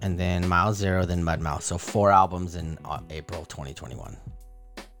album. And then Mile Zero, then Mudmouth. So 4 albums in April 2021.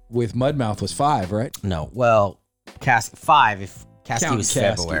 With Mudmouth was 5, right? No. Well, 5 if Caskey was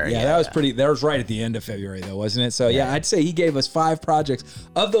February. Yeah, that was pretty. That was right at the end of February, though, wasn't it? So yeah, I'd say he gave us 5 projects.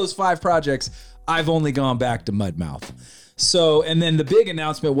 Of those 5 projects, I've only gone back to Mudmouth. So, and then the big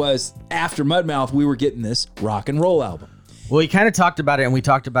announcement was after Mudmouth, we were getting this rock and roll album. Well, he kind of talked about it, and we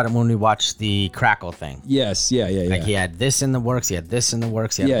talked about it when we watched the Crackle thing. Yes, yeah. Like he had this in the works, he had this in the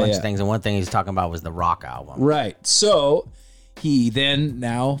works, he had a bunch of things, and one thing he's talking about was the rock album. Right. So he then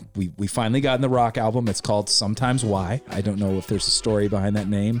we finally got in the rock album. It's called Sometimes Why. I don't know if there's a story behind that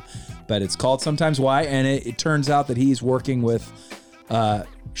name, but it's called Sometimes Why, and it turns out that he's working with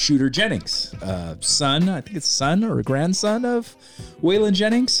Shooter Jennings, son, I think it's son or a grandson of Waylon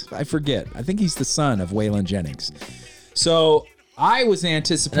Jennings. I forget. I think he's the son of Waylon Jennings. So I was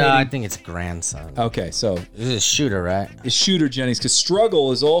anticipating. No, I think it's grandson. Okay, so this is Shooter, right? It's Shooter Jennings because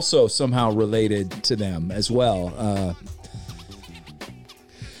Struggle is also somehow related to them as well.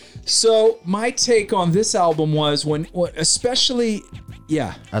 So my take on this album was especially,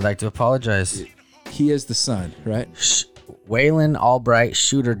 I'd like to apologize. He is the son, right? Waylon Albright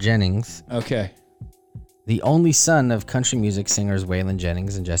Shooter Jennings. Okay. The only son of country music singers Waylon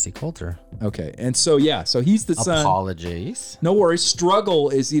Jennings and Jesse Coulter. Okay. And so, so he's the son. Apologies. No worries. Struggle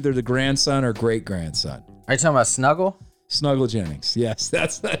is either the grandson or great-grandson. Are you talking about Snuggle? Snuggle Jennings. Yes,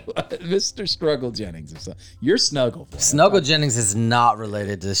 that's Mr. Struggle Jennings. You're Snuggle. Snuggle Jennings is not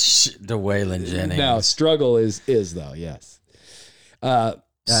related to Waylon Jennings. No, Struggle is though, yes.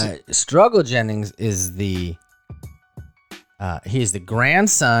 Struggle Jennings is he's the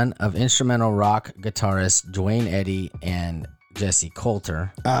grandson of instrumental rock guitarist Dwayne Eddy and Jesse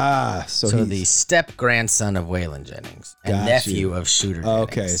Coulter. So the step grandson of Waylon Jennings and nephew of Shooter Jennings.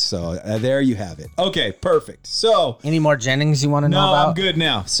 Okay, so there you have it. Okay, perfect. So any more Jennings you want to know about? No, I'm good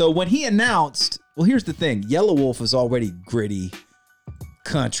now. So when he announced, well, here's the thing. Yellow Wolf is already gritty,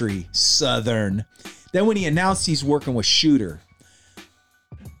 country, southern. Then when he announced he's working with Shooter,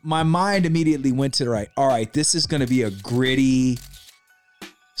 my mind immediately went to all right, this is going to be a gritty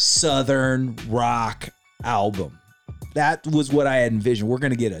southern rock album. That was what I had envisioned. We're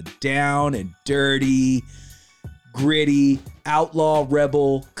going to get a down and dirty, gritty, outlaw,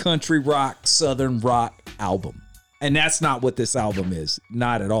 rebel, country rock, southern rock album. And that's not what this album is.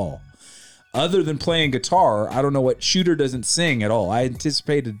 Not at all. Other than playing guitar, I don't know what. Shooter doesn't sing at all. I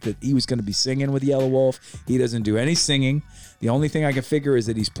anticipated that he was going to be singing with Yellow Wolf. He doesn't do any singing. The only thing I can figure is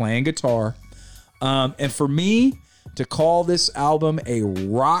that he's playing guitar. And for me to call this album a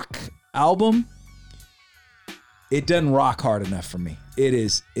rock album, it doesn't rock hard enough for me. It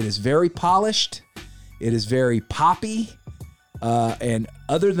is very polished. It is very poppy. And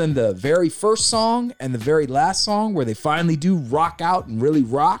other than the very first song and the very last song where they finally do rock out and really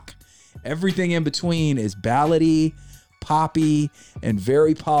rock, everything in between is ballady, poppy, and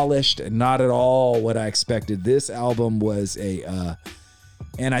very polished, and not at all what I expected. This album was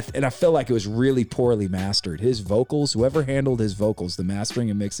and I feel like it was really poorly mastered. His vocals, whoever handled his vocals, the mastering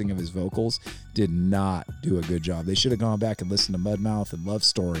and mixing of his vocals, did not do a good job. They should have gone back and listened to Mudmouth and Love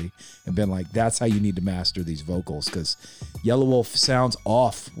Story and been like, that's how you need to master these vocals, because Yellow Wolf sounds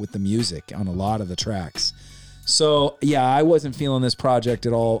off with the music on a lot of the tracks. So, yeah, I wasn't feeling this project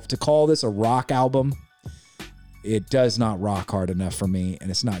at all. To call this a rock album, it does not rock hard enough for me, and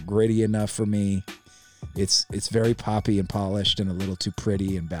it's not gritty enough for me. It's very poppy and polished and a little too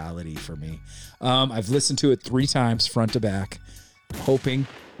pretty and ballady for me. I've listened to it 3 times, front to back, hoping.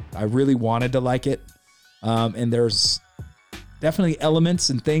 I really wanted to like it. And there's definitely elements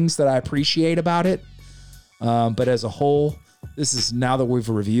and things that I appreciate about it. But as a whole, this is, now that we've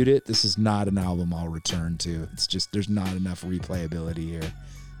reviewed it, this is not an album I'll return to. It's just, there's not enough replayability here.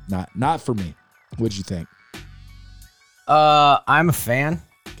 Not for me. What'd you think? I'm a fan.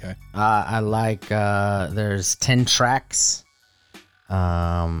 Okay. I like, there's 10 tracks.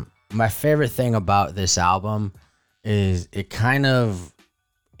 My favorite thing about this album is it kind of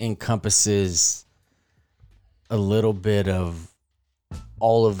encompasses a little bit of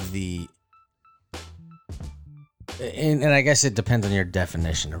all of the, and I guess it depends on your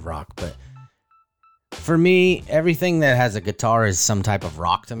definition of rock, but for me, everything that has a guitar is some type of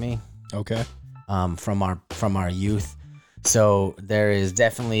rock to me. Okay. From our youth. So there is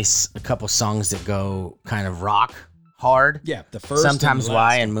definitely a couple songs that go kind of rock hard. Yeah, the first. Sometimes and the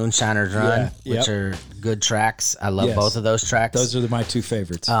Why last. and Moonshiner's Run, which are good tracks. I love both of those tracks. Those are my 2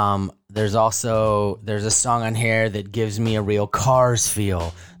 favorites. There's a song on here that gives me a real Cars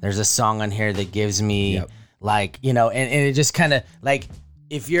feel. There's a song on here that gives me like, you know, and it just kind of like,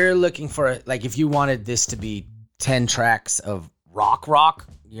 if you're looking for, like, if you wanted this to be 10 tracks of rock,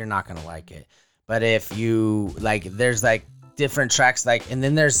 you're not going to like it. But if you like, there's like different tracks, like, and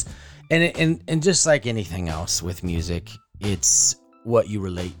then there's, and just like anything else with music, it's what you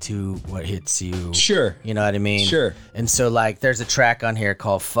relate to, what hits you. Sure. You know what I mean? Sure. And so like, there's a track on here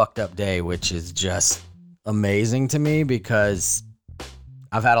called Fucked Up Day, which is just amazing to me because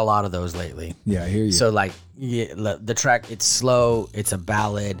I've had a lot of those lately. Yeah, I hear you. So like, yeah, the track, it's slow, it's a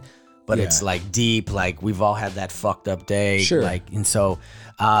ballad, but it's like deep. Like, we've all had that fucked up day. Sure. Like, and so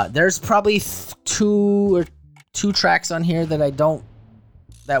there's probably 2 tracks on here that I don't,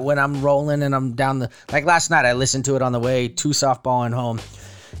 that when I'm rolling and I'm down the, like last night I listened to it on the way to softball and home,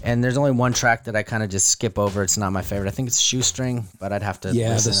 and there's only 1 track that I kind of just skip over. It's not my favorite. I think it's Shoestring, but I'd have to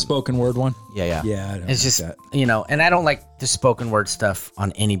listen. The spoken word one. Yeah. Yeah, I don't it's like just that. You know, and I don't like the spoken word stuff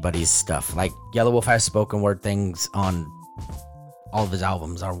on anybody's stuff. Like Yellow Wolf has spoken word things on all of his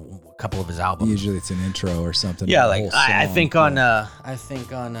albums, or a couple of his albums. Usually it's an intro or something. Yeah, a like whole I song. think on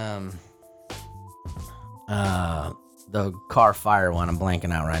the Car Fire one, I'm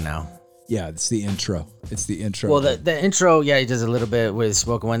blanking out right now. Yeah, it's the intro. It's the intro. Well, the intro, yeah, he does a little bit with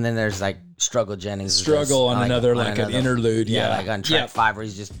spoken word. And then there's like Struggle Jennings. Struggle on another, like an interlude. Yeah, Yeah, like on track 5 where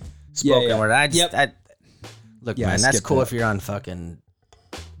he's just spoken word. I just, look, Yeah, I man, that's skipped cool that. if you're on fucking,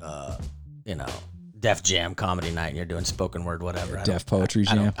 you know, Def Jam comedy night and you're doing spoken word, whatever. Def Poetry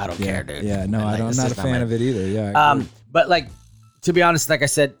Jam. I don't Yeah. care, dude. Yeah, no, And, like, I'm this not a is fan my- of it either. Yeah. I agree. But like, to be honest, like I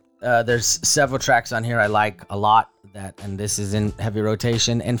said, there's several tracks on here I like a lot, and this is in heavy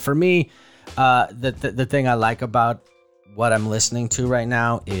rotation. And for me, the thing I like about what I'm listening to right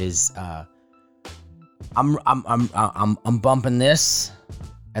now is I'm bumping this,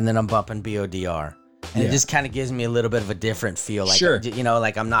 and then I'm bumping BODR. And it just kind of gives me a little bit of a different feel. Like, Sure. you know,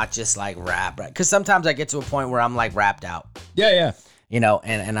 like I'm not just like rap. Because sometimes I get to a point where I'm like rapped out. Yeah. You know,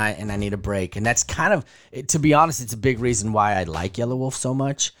 and I need a break. And that's kind of, to be honest, it's a big reason why I like Yellow Wolf so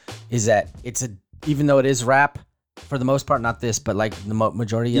much, is that even though it is rap, for the most part, not this, but like the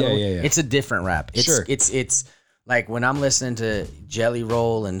majority of Yellow Wolf, Yeah. it's a different rap. It's, Sure. It's like when I'm listening to Jelly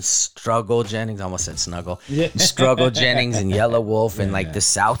Roll and Struggle Jennings, I almost said Snuggle, Struggle Jennings and Yellow Wolf and like the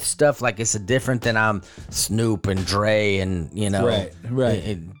South stuff, like it's different than Snoop and Dre and right.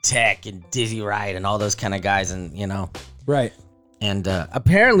 and Tech and Dizzy Wright and all those kind of guys and Right. And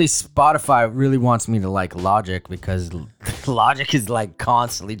apparently Spotify really wants me to like Logic because Logic is like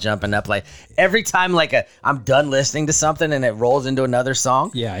constantly jumping up. Like every time I'm done listening to something and it rolls into another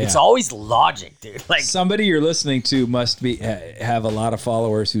song, it's always Logic, dude. Like somebody you're listening to must be have a lot of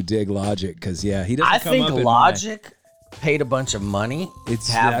followers who dig Logic because he doesn't. I come think up in Logic paid a bunch of money.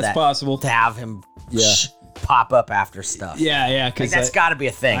 That's possible to have him. Pop up after stuff. Yeah, because that's got to be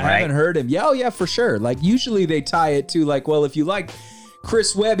a thing, I right? haven't heard him. Yeah, for sure. Like usually they tie it to like, well, if you like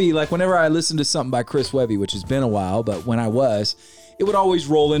Chris Webby, like whenever I listen to something by Chris Webby, which has been a while, but when I was, it would always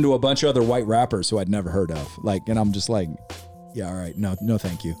roll into a bunch of other white rappers who I'd never heard of. Like, and I'm just like, yeah, all right, no,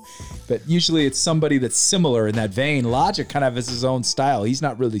 thank you. But usually it's somebody that's similar in that vein. Logic kind of has his own style. He's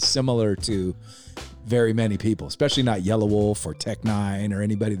not really similar to very many people, especially not Yellow Wolf or Tech Nine or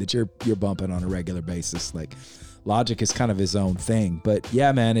anybody that you're bumping on a regular basis. Like Logic is kind of his own thing. But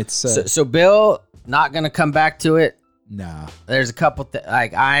yeah, man, it's so Bill not gonna come back to it. Nah. There's a couple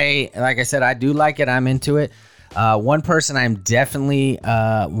like I said, I do like it. I'm into it. One person I'm definitely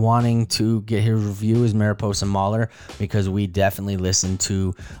wanting to get his review is Mariposa Mahler because we definitely listen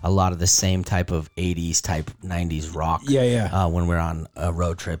to a lot of the same type of 80s type 90s rock. Yeah. When we're on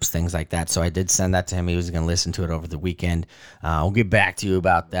road trips, things like that. So I did send that to him. He was going to listen to it over the weekend. I'll get back to you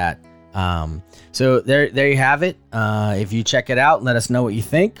about that. So there you have it. If you check it out, let us know what you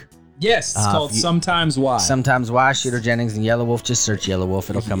think. Yes, it's called Sometimes Why. Sometimes Why, Shooter Jennings and Yellow Wolf. Just search Yellow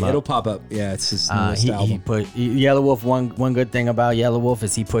Wolf. It'll come up. It'll pop up. Yeah, it's his newest album. Yellow Wolf, one good thing about Yellow Wolf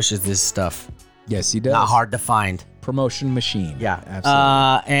is he pushes this stuff. Yes, he does. Not hard to find. Promotion machine. Yeah.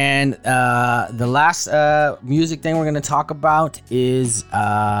 Absolutely. And the last music thing we're going to talk about is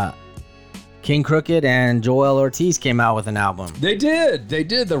King Crooked and Joel Ortiz came out with an album. They did.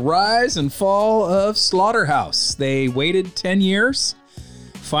 The Rise and Fall of Slaughterhouse. They waited 10 years.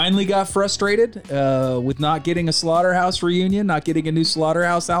 Finally got frustrated with not getting a Slaughterhouse reunion, not getting a new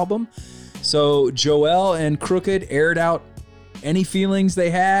Slaughterhouse album. So Joel and Crooked aired out any feelings they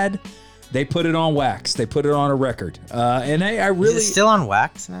had. They put it on wax. They put it on a record. And I really... Is it still on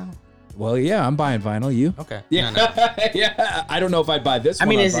wax now? Well, yeah, I'm buying vinyl. You? Okay. Yeah. No. Yeah. I don't know if I'd buy this one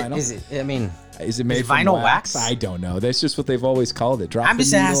on vinyl. Is it made from vinyl wax? I don't know. That's just what they've always called it. Drop I'm the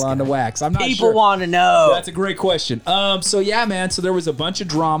just needle asking. on the wax. I'm not People sure. want to know. That's a great question. So yeah, man. So there was a bunch of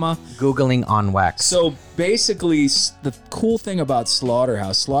drama. Googling on wax. So basically, the cool thing about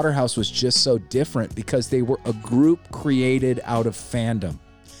Slaughterhouse was just so different because they were a group created out of fandom.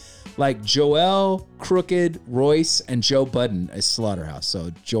 Like Joel, Crooked, Royce, and Joe Budden is Slaughterhouse.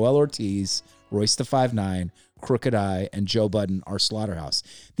 So Joel Ortiz, Royce the 5'9", Crooked I, and Joe Budden are Slaughterhouse.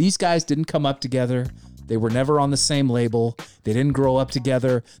 These guys didn't come up together. They were never on the same label. They didn't grow up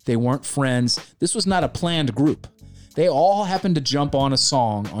together. They weren't friends. This was not a planned group. They all happened to jump on a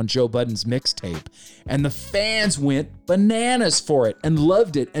song on Joe Budden's mixtape, and the fans went bananas for it and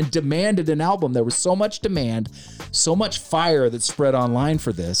loved it and demanded an album. There was so much demand, so much fire that spread online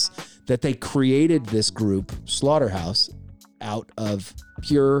for this, that they created this group, Slaughterhouse, out of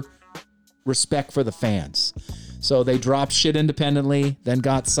pure respect for the fans. So they dropped shit independently, then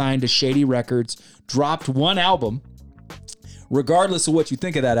got signed to Shady Records, dropped one album. Regardless of what you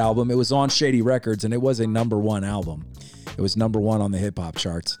think of that album, it was on Shady Records, and it was a #1 album. It was #1 on the hip-hop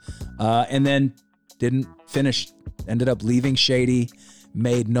charts. And then didn't finish, ended up leaving Shady,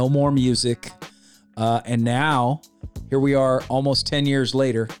 made no more music. And now, here we are almost 10 years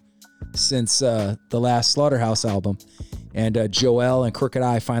later since the last Slaughterhouse album. And Joel and Crooked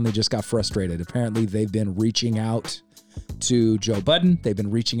I finally just got frustrated. Apparently, they've been reaching out to Joe Budden. They've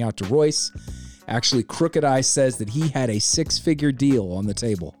been reaching out to Royce. Actually, Crooked I says that he had a 6-figure deal on the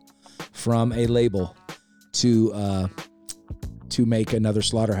table from a label to make another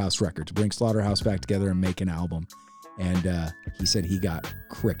Slaughterhouse record, to bring Slaughterhouse back together and make an album. And he said he got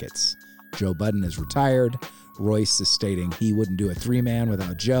crickets. Joe Budden is retired. Royce is stating he wouldn't do a 3-man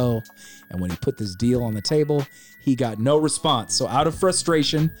without Joe. And when he put this deal on the table, he got no response. So out of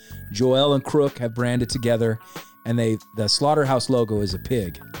frustration, Joel and Crook have branded together, and the Slaughterhouse logo is a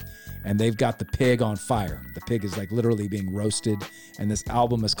pig. And they've got the pig on fire. The pig is like literally being roasted. And this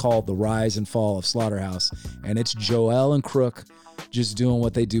album is called The Rise and Fall of Slaughterhouse. And it's Joel and Crook just doing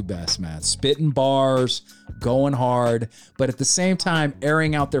what they do best, man. Spitting bars, going hard, but at the same time,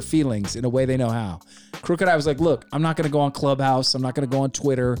 airing out their feelings in a way they know how. Crooked I was like, look, I'm not going to go on Clubhouse. I'm not going to go on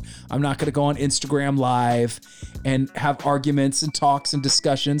Twitter. I'm not going to go on Instagram Live and have arguments and talks and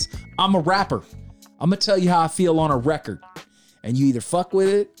discussions. I'm a rapper. I'm going to tell you how I feel on a record. And you either fuck with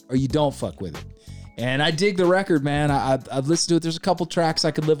it or you don't fuck with it. And I dig the record, man. I've listened to it. There's a couple tracks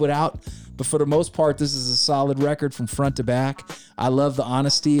I could live without. But for the most part, this is a solid record from front to back. I love the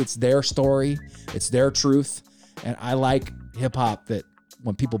honesty. It's their story. It's their truth. And I like hip-hop that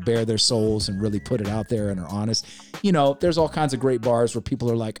when people bare their souls and really put it out there and are honest. You know, there's all kinds of great bars where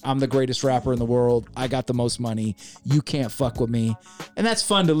people are like, I'm the greatest rapper in the world. I got the most money. You can't fuck with me. And that's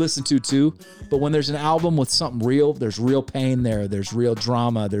fun to listen to too. But when there's an album with something real, there's real pain there. There's real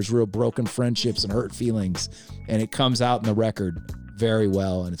drama. There's real broken friendships and hurt feelings. And it comes out in the record very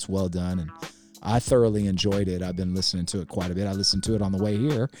well, and it's well done. And I thoroughly enjoyed it. I've been listening to it quite a bit. I listened to it on the way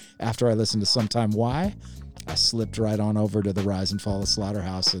here. After I listened to Sometime Why, I slipped right on over to the Rise and Fall of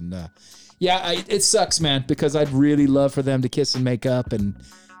Slaughterhouse. And it sucks, man, because I'd really love for them to kiss and make up and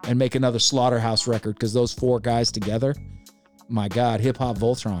make another Slaughterhouse record, because those four guys together, my God, Hip Hop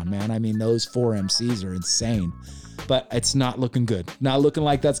Voltron, man. I mean, those four MCs are insane. But it's not looking good. Not looking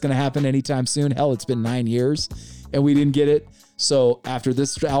like that's going to happen anytime soon. Hell, it's been 9 years and we didn't get it. So after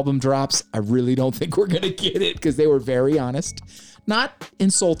this album drops, I really don't think we're going to get it, because they were very honest. Not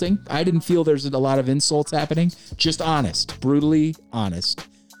insulting. I didn't feel there's a lot of insults happening. Just honest, brutally honest,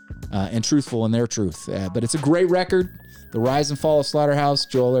 and truthful in their truth. But it's a great record. The Rise and Fall of Slaughterhouse,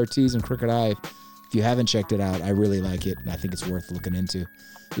 Joel Ortiz and Crooked I. If you haven't checked it out, I really like it, and I think it's worth looking into.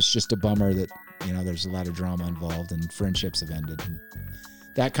 It's just a bummer that, you know, there's a lot of drama involved and friendships have ended. And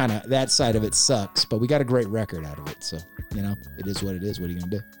that side of it sucks, but we got a great record out of it. So, you know, it is what it is. What are you going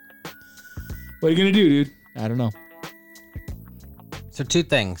to do? What are you going to do, dude? I don't know. So two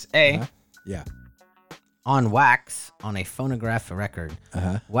things. A, yeah. On wax, on a phonograph record,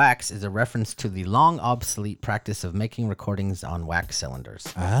 wax is a reference to the long obsolete practice of making recordings on wax cylinders.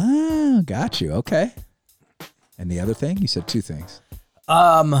 Ah, got you. Okay. And the other thing? You said two things.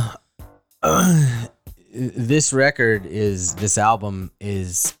 This album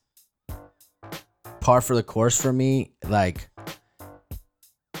is par for the course for me. Like,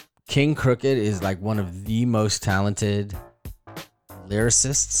 King Crooked is like one of the most talented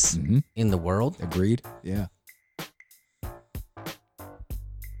lyricists in the world. Agreed. Yeah.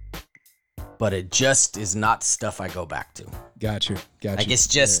 But it just is not stuff I go back to. Got you. Like, it's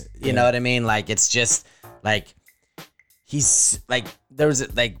just, you know what I mean? Like, it's just like, he's like, there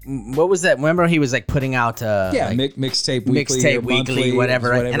was like, what was that? Remember he was like putting out mixtape weekly,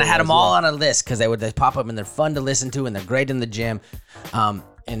 whatever. And I had them all on a list because they pop up and they're fun to listen to and they're great in the gym.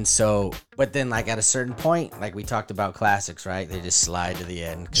 And so, but then like at a certain point, like we talked about classics, right? They just slide to the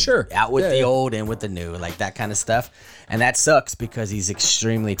end. Sure. Out with the old and with the new, like that kind of stuff. And that sucks because he's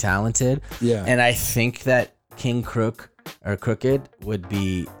extremely talented. Yeah. And I think that King Crooked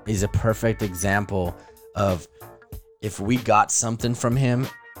is a perfect example of, if we got something from him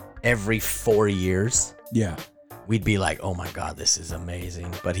every 4 years, we'd be like, oh my God, this is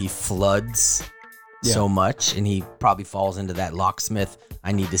amazing. But he floods so much, and he probably falls into that locksmith.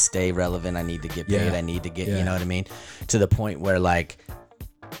 I need to stay relevant. I need to get paid. I need to get, you know what I mean? To the point where like,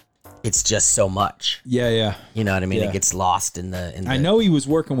 it's just so much. Yeah. You know what I mean? It gets lost in the. I know he was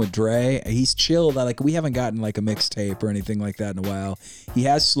working with Dre. He's chilled. Like, we haven't gotten like a mixtape or anything like that in a while. He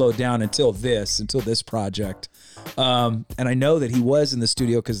has slowed down until this project. And I know that he was in the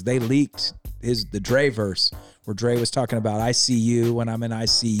studio because they leaked the Dre verse where Dre was talking about I see you when I'm in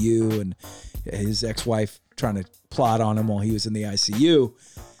ICU, and his ex-wife trying to plot on him while he was in the ICU.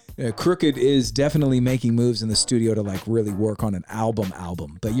 Crooked is definitely making moves in the studio to like really work on an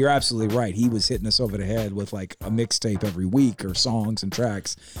album. But you're absolutely right. He was hitting us over the head with like a mixtape every week or songs and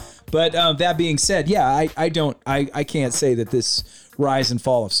tracks. But that being said, I can't say that this Rise and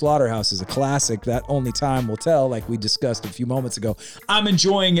Fall of Slaughterhouse is a classic. That only time will tell, like we discussed a few moments ago. I'm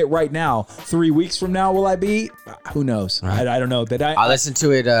enjoying it right now. 3 weeks from now, will I be? Who knows? Right. I don't know. But I listened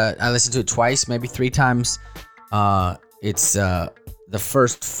to it. I listened to it twice, maybe 3 times. It's the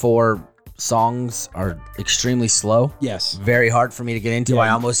first 4 songs are extremely slow. Yes. Very hard for me to get into. I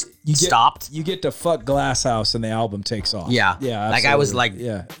almost stopped. You get to fuck Glass House and the album takes off. Yeah. Yeah. Absolutely. Like I was like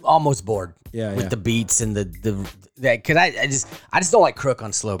almost bored. Yeah. With the beats and cause I just don't like Crook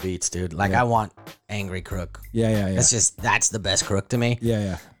on slow beats, dude. Like I want angry Crook. Yeah. That's the best Crook to me.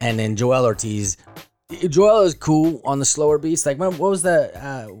 Yeah. And then Joel Ortiz. Joel is cool on the slower beats. Like what was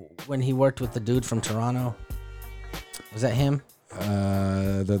when he worked with the dude from Toronto? Was that him?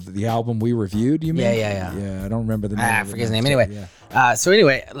 The album we reviewed, you mean? Yeah, I don't remember the name. I forget his name. Anyway, so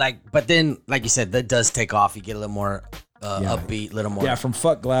anyway, like, but then, like you said, that does take off. You get a little more upbeat, little more. Yeah, from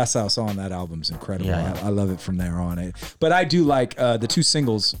Fuck Glass House on, that album's incredible. Yeah. I love it from there on. It, but I do like the two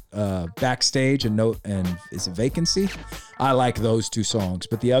singles, Backstage and is it Vacancy? I like those two songs,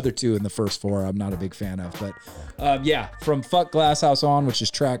 but the other two in the first four, I'm not a big fan of. But yeah, from Fuck Glass House on, which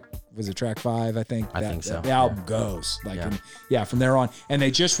is track 5, I think. I think so. The album goes from there on, and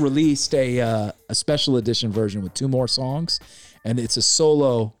they just released a special edition version with 2 more songs, and it's a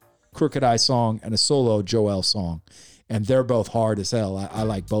solo Crooked Eye song and a solo Joel song. And they're both hard as hell. I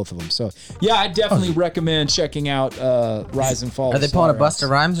like both of them. So, yeah, I definitely recommend checking out Rise and Fall. Are they pulling a Busta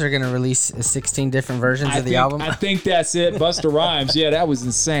Rhymes? They're going to release 16 different versions of the album? I think that's it. Busta Rhymes. Yeah, that was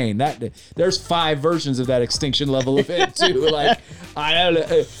insane. There's 5 versions of that Extinction Level event, too. Like, I don't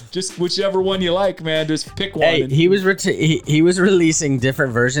know. Just whichever one you like, man. Just pick one. Hey, he was releasing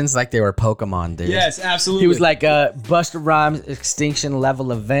different versions like they were Pokemon, dude. Yes, absolutely. He was like Busta Rhymes Extinction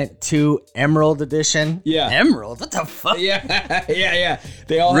Level Event 2 Emerald Edition. Yeah. Emerald? What the fuck? Yeah.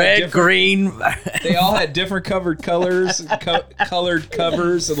 They all red, green. They all had different colored covers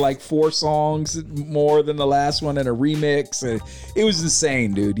and like 4 songs more than the last one and a remix. And it was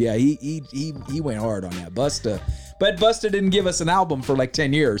insane, dude. Yeah, he went hard on that. Busta. But Busta didn't give us an album for like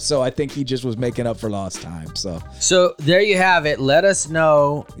 10 years, so I think he just was making up for lost time. So there you have it. Let us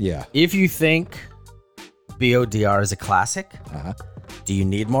know yeah. if you think BODR is a classic. Uh-huh. Do you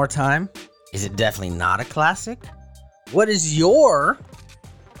need more time? Is it definitely not a classic? What is your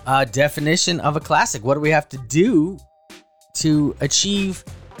definition of a classic? What do we have to do to achieve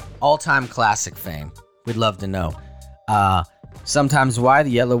all-time classic fame? We'd love to know. Sometimes Why, the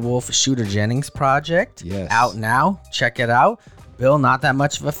Yellow Wolf Shooter Jennings project. Yes. Out now. Check it out. Bill, not that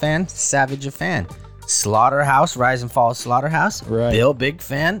much of a fan. Savage, a fan. Slaughterhouse, Rise and Fall of Slaughterhouse. Right. Bill, big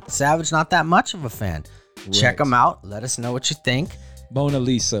fan. Savage, not that much of a fan. Right. Check them out. Let us know what you think. Mona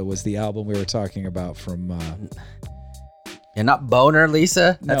Lisa was the album we were talking about from... You're not Boner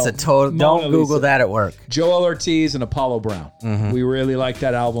Lisa? That's No, a total... Don't Mona Google Lisa. that at work. Joel Ortiz and Apollo Brown. Mm-hmm. We really liked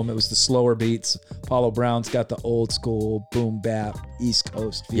that album. It was the slower beats. Apollo Brown's got the old school boom bap East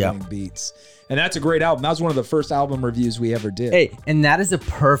Coast feeling beats. And that's a great album. That was one of the first album reviews we ever did. Hey, and that is a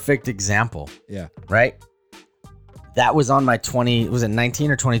perfect example, Yeah. right? That was on my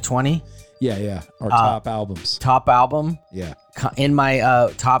 19 or 2020? Yeah. Our top albums. Top album. Yeah. In my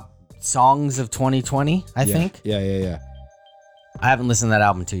top songs of 2020, I think. Yeah. I haven't listened to that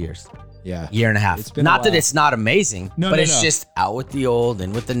album in 2 years. Yeah. Year and a half. It's been not a that while. it's not amazing, No, but no, it's no. just out with the old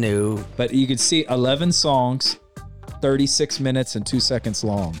and with the new. But you can see 11 songs, 36 minutes and 2 seconds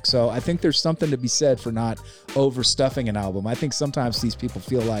long. So I think there's something to be said for not overstuffing an album. I think sometimes these people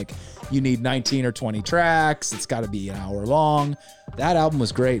feel like you need 19 or 20 tracks. It's got to be an hour long. That album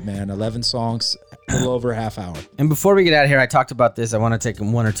was great, man. 11 songs, a little over a half hour. And before we get out of here, I talked about this. I want to take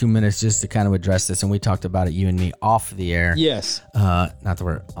 1 or 2 minutes just to kind of address this. And we talked about it, you and me, off the air. Yes. Not that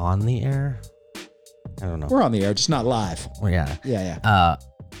we're on the air. I don't know. We're on the air, just not live. Well, yeah. Yeah.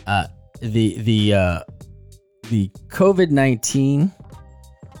 The COVID-19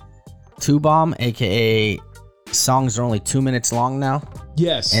 2-bomb, aka songs are only 2 minutes long now,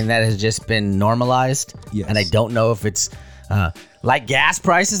 Yes. and that has just been normalized. Yes. And I don't know if it's like gas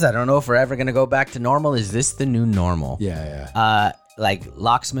prices. I don't know if we're ever gonna go back to normal. Is this the new normal? Yeah. Like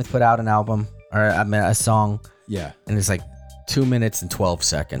Locksmith put out an album or a song, Yeah. and it's like 2 minutes and 12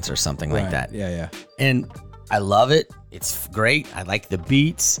 seconds or something like Right. that. Yeah. And I love it. It's great. I like the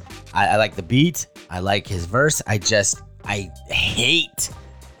beats. I like the beat. I like his verse. I hate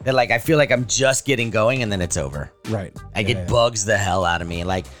that. Like, I feel like I'm just getting going and then it's over. Right. Like, it bugs the hell out of me.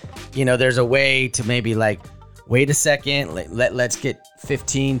 Like, there's a way to maybe like, wait a second. Let's get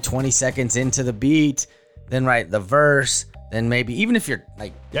 15, 20 seconds into the beat. Then write the verse. Then maybe, even if you're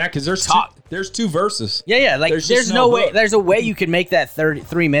like, Yeah, because there's 2 verses. yeah. Like, There's there's just no no way. hook. There's a way you can make that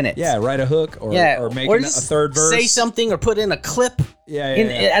 3 minutes. Yeah, write a hook or make a just third verse. Say something or put in a clip. Yeah.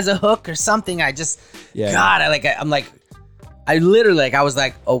 As a hook or something. I just, Yeah. God, I literally, like, I was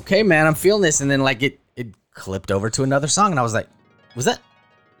like, okay, man, I'm feeling this. And then like it clipped over to another song. And I was like, was that?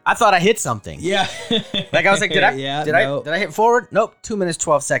 I thought I hit something. Yeah. Like, I was like, did I no. hit forward? Nope. 2 minutes,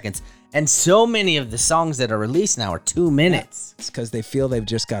 12 seconds. And so many of the songs that are released now are 2 minutes. It's because they feel they've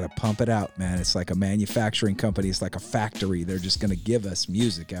just got to pump it out, man. It's like a manufacturing company. It's like a factory. They're just going to give us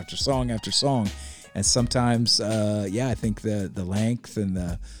music after song after song. And sometimes, I think the length and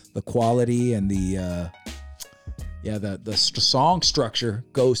the quality and the song structure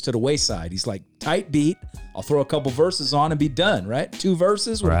goes to the wayside. He's like, tight beat. I'll throw a couple verses on and be done, right? 2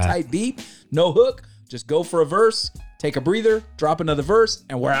 verses with a tight beat, no hook. Just go for a verse, take a breather, drop another verse,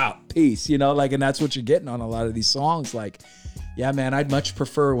 and we're out. Peace, and that's what you're getting on a lot of these songs. Like, yeah, man, I'd much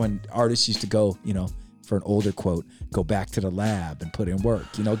prefer when artists used to go, for an older quote, go back to the lab and put in work.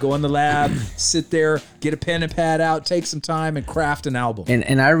 You know, go in the lab, sit there, get a pen and pad out, take some time and craft an album.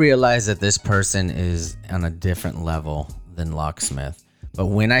 And I realize that this person is on a different level than Locksmith. But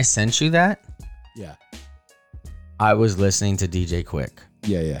when I sent you that, Yeah. I was listening to DJ Quick.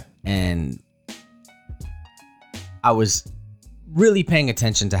 Yeah. And I was really paying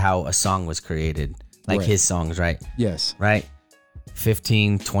attention to how a song was created. Like Right. his songs, right? Yes. Right?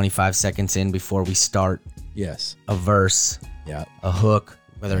 15, 25 seconds in before we start Yes. a verse, Yeah. a hook,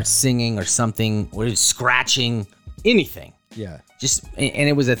 whether it's singing or something, or it's scratching, anything. Yeah. And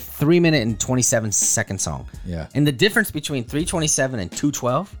it was a 3-minute and 27-second song. Yeah. And the difference between 3:27 and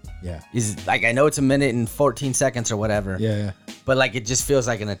 2:12 Yeah. is like, I know it's a minute and 14 seconds or whatever, Yeah. but like it just feels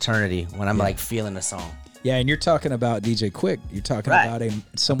like an eternity when I'm like feeling a song. Yeah. And you're talking about DJ Quick. You're talking Right. about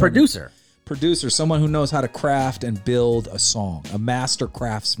someone Producer. someone who knows how to craft and build a song, a master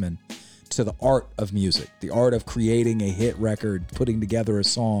craftsman to the art of music, the art of creating a hit record, putting together a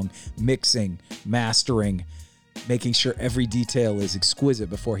song, mixing, mastering, making sure every detail is exquisite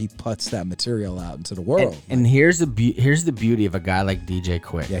before he puts that material out into the world. And here's the beauty of a guy like DJ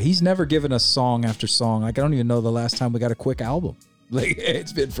Quick. Yeah, he's never given us song after song. Like, I don't even know the last time we got a Quick album. Like,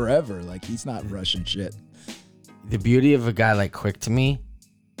 it's been forever. Like, he's not rushing shit. The beauty of a guy like Quick to me,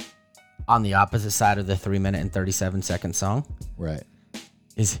 on the opposite side of the 3-minute and 37-second song, Right.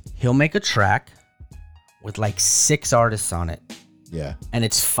 is he'll make a track with like 6 artists on it, Yeah. and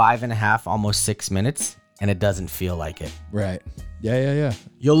it's 5.5, almost 6 minutes, and it doesn't feel like it. Right. Yeah.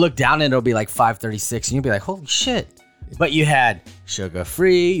 You'll look down and it'll be like 5:36, and you'll be like, holy shit. But you had Sugar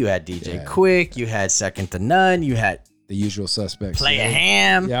Free, you had DJ Yeah. Quick, you had Second to None, you had The Usual Suspects. Play yeah. a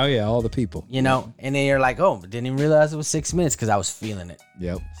Ham, Yeah, yeah, all the people. you know, and then you're like, oh, didn't even realize it was 6 minutes because I was feeling it.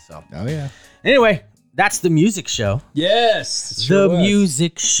 Yep. So Oh, yeah. anyway, that's the music show. Yes. it sure The was.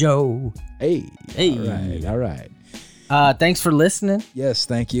 music show. Hey. Hey. All right. Thanks for listening. Yes,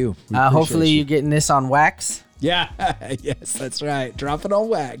 thank you. We Hopefully appreciate you're getting this on wax. Yeah. Yes, that's right. Drop it on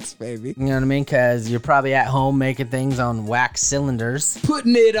wax, baby. You know what I mean? Because you're probably at home making things on wax cylinders.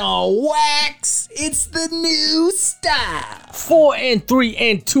 Putting it on wax. It's the new style. 4 and 3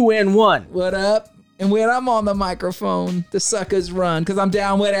 and 2 and 1. What up? And when I'm on the microphone, the suckers run. Because I'm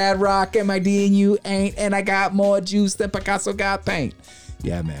down with Ad Rock and my D and you ain't. And I got more juice than Picasso got paint.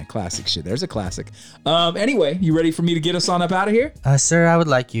 Yeah, man. Classic shit. There's a classic. Anyway, you ready for me to get us on up out of here? Sir, I would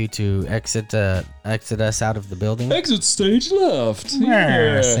like you to exit us out of the building. Exit stage left. See,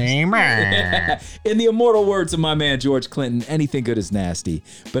 man. In the immortal words of my man George Clinton, anything good is nasty,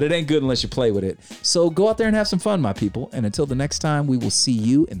 but it ain't good unless you play with it. So go out there and have some fun, my people. And until the next time, we will see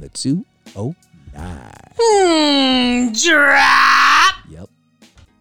you in the 209. Dry.